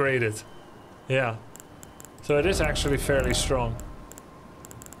unupgraded. Yeah. So it is actually fairly strong.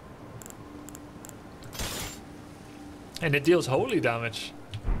 And it deals holy damage.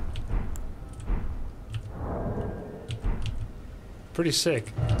 Pretty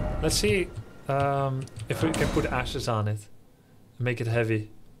sick. Let's see if we can put ashes on it and make it heavy.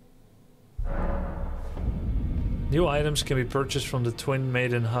 New items can be purchased from the Twin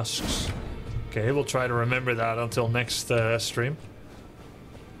Maiden husks. Okay, we'll try to remember that until next stream.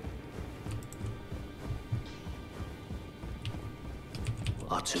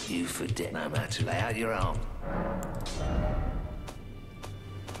 I took you for dead. No matter. Lay out your arm.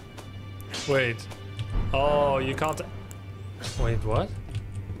 Wait. Oh, you can't... Wait, what?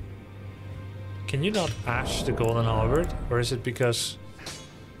 Can you not ash the golden halberd? Or is it because...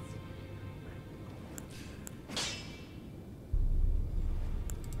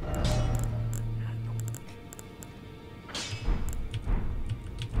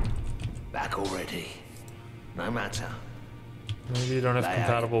 Back already. No matter. Maybe you don't have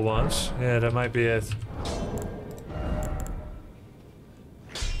compatible ones. Yeah, that might be it.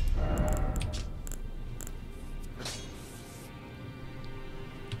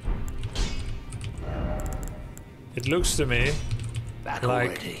 It looks to me Back like...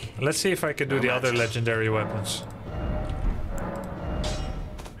 already. Let's see if I can do the other legendary weapons.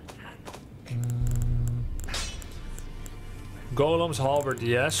 Golem's halberd,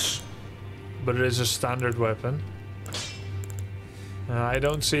 yes. But it is a standard weapon. I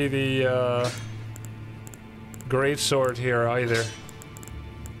don't see the great sword here either.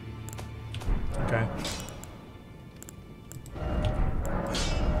 Okay.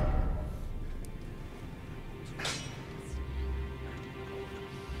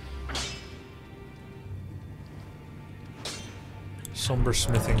 Somber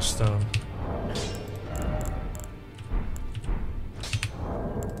smithing stone.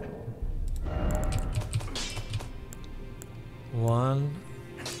 One.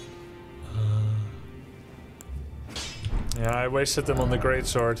 Yeah, I wasted them on the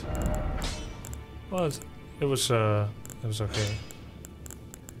greatsword. Well, it was okay.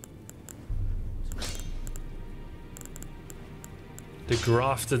 The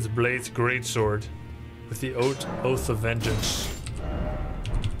grafted blade greatsword with the oath of vengeance.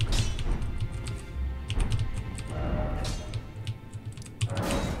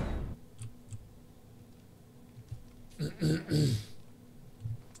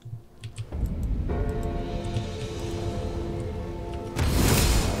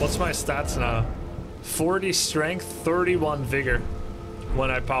 What's my stats now? 40 strength, 31 vigor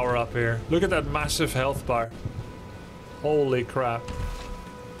when I power up here. Look at that massive health bar. Holy crap.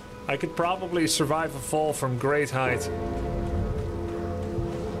 I could probably survive a fall from great height.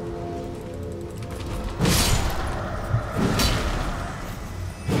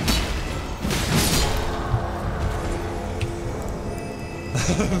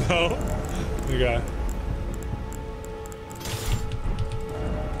 No? Okay.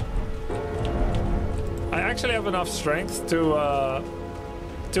 I actually have enough strength to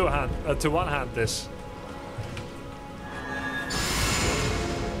one hand this.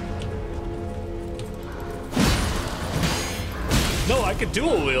 No, I could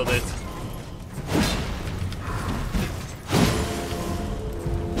dual wield it.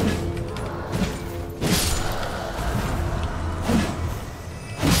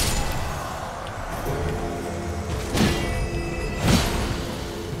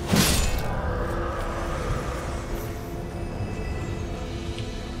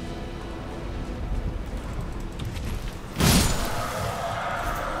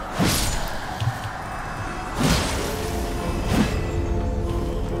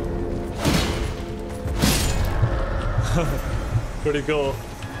 Pretty cool.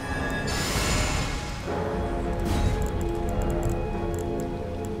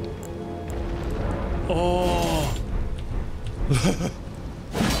 Oh.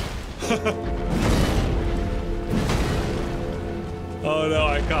 Oh no,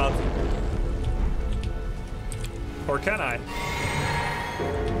 I can't. Or can I?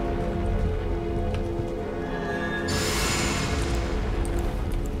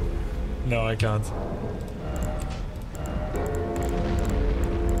 No, I can't.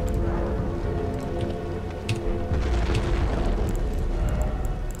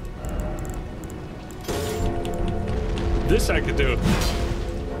 This I could do.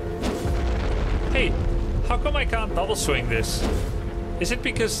 Hey, how come I can't double swing this? Is it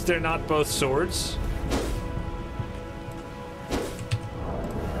because they're not both swords?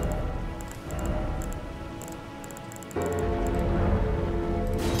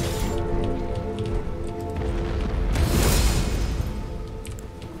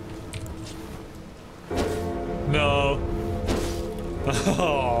 No.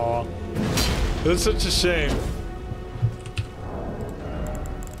 Oh, that's such a shame.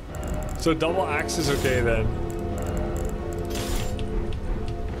 So double axe is okay then.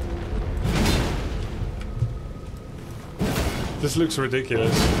 This looks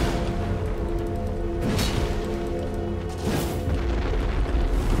ridiculous.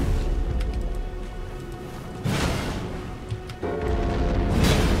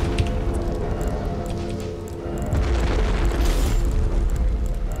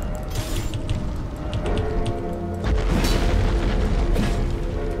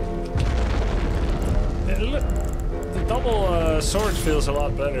 Sword feels a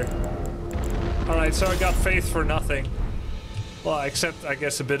lot better. Alright, so I got faith for nothing. Well, except, I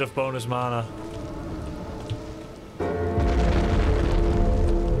guess, a bit of bonus mana.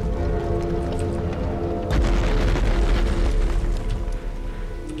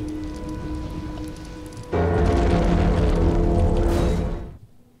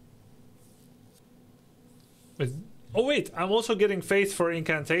 Oh wait, I'm also getting faith for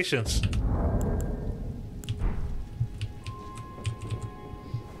incantations.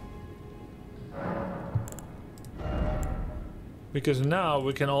 Because now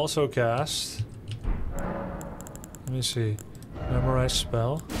we can also cast... Let me see. Memorize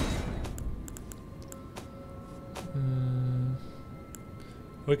spell.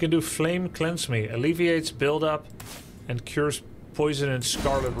 We can do Flame Cleanse Me. Alleviates buildup and cures poison and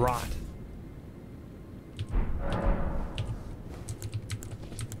scarlet rot.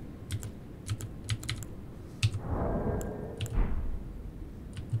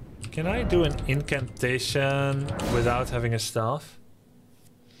 Can I do an incantation without having a staff?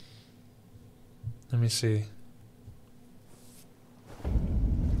 Let me see.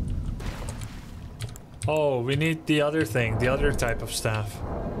 Oh, we need the other thing, the other type of staff.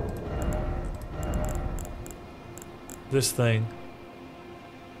 This thing.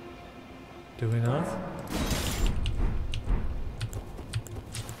 Do we not?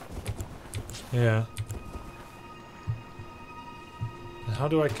 Yeah. How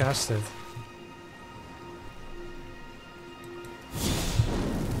do I cast it?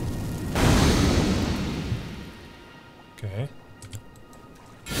 Okay.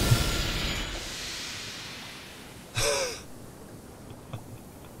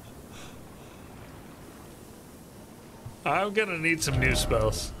 I'm gonna need some new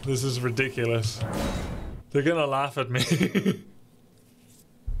spells. This is ridiculous. They're gonna laugh at me.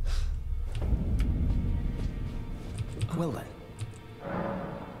 Well then.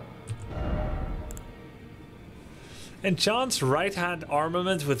 Enchants right hand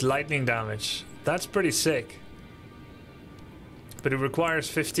armament with lightning damage. That's pretty sick. But it requires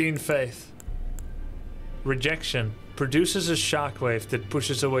 15 faith. Rejection. Produces a shockwave that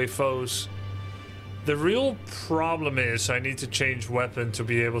pushes away foes. The real problem is I need to change weapon to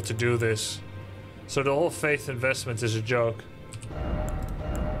be able to do this. So the whole faith investment is a joke.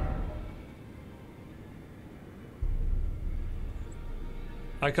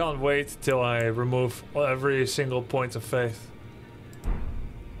 I can't wait till I remove every single point of faith.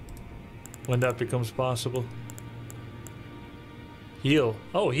 When that becomes possible. Heal.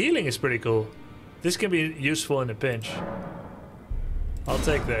 Oh, healing is pretty cool. This can be useful in a pinch. I'll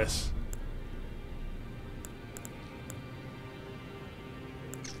take this.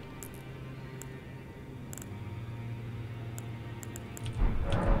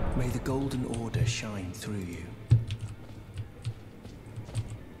 May the Golden Order shine through you.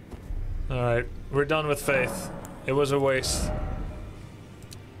 Alright, we're done with faith. It was a waste.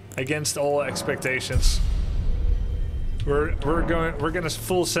 Against all expectations. We're gonna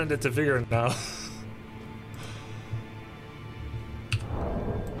full send it to Vigor now.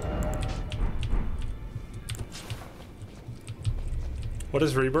 What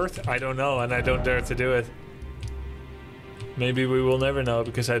is Rebirth? I don't know, and I don't dare to do it. Maybe we will never know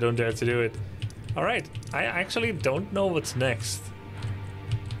because I don't dare to do it. Alright, I actually don't know what's next.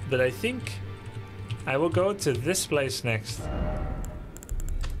 But I think I will go to this place next.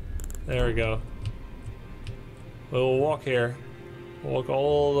 There we go. We'll walk here. Walk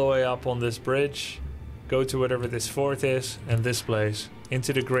all the way up on this bridge. Go to whatever this fort is and this place.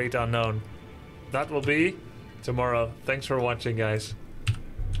 Into the great unknown. That will be tomorrow. Thanks for watching, guys.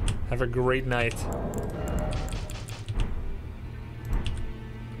 Have a great night.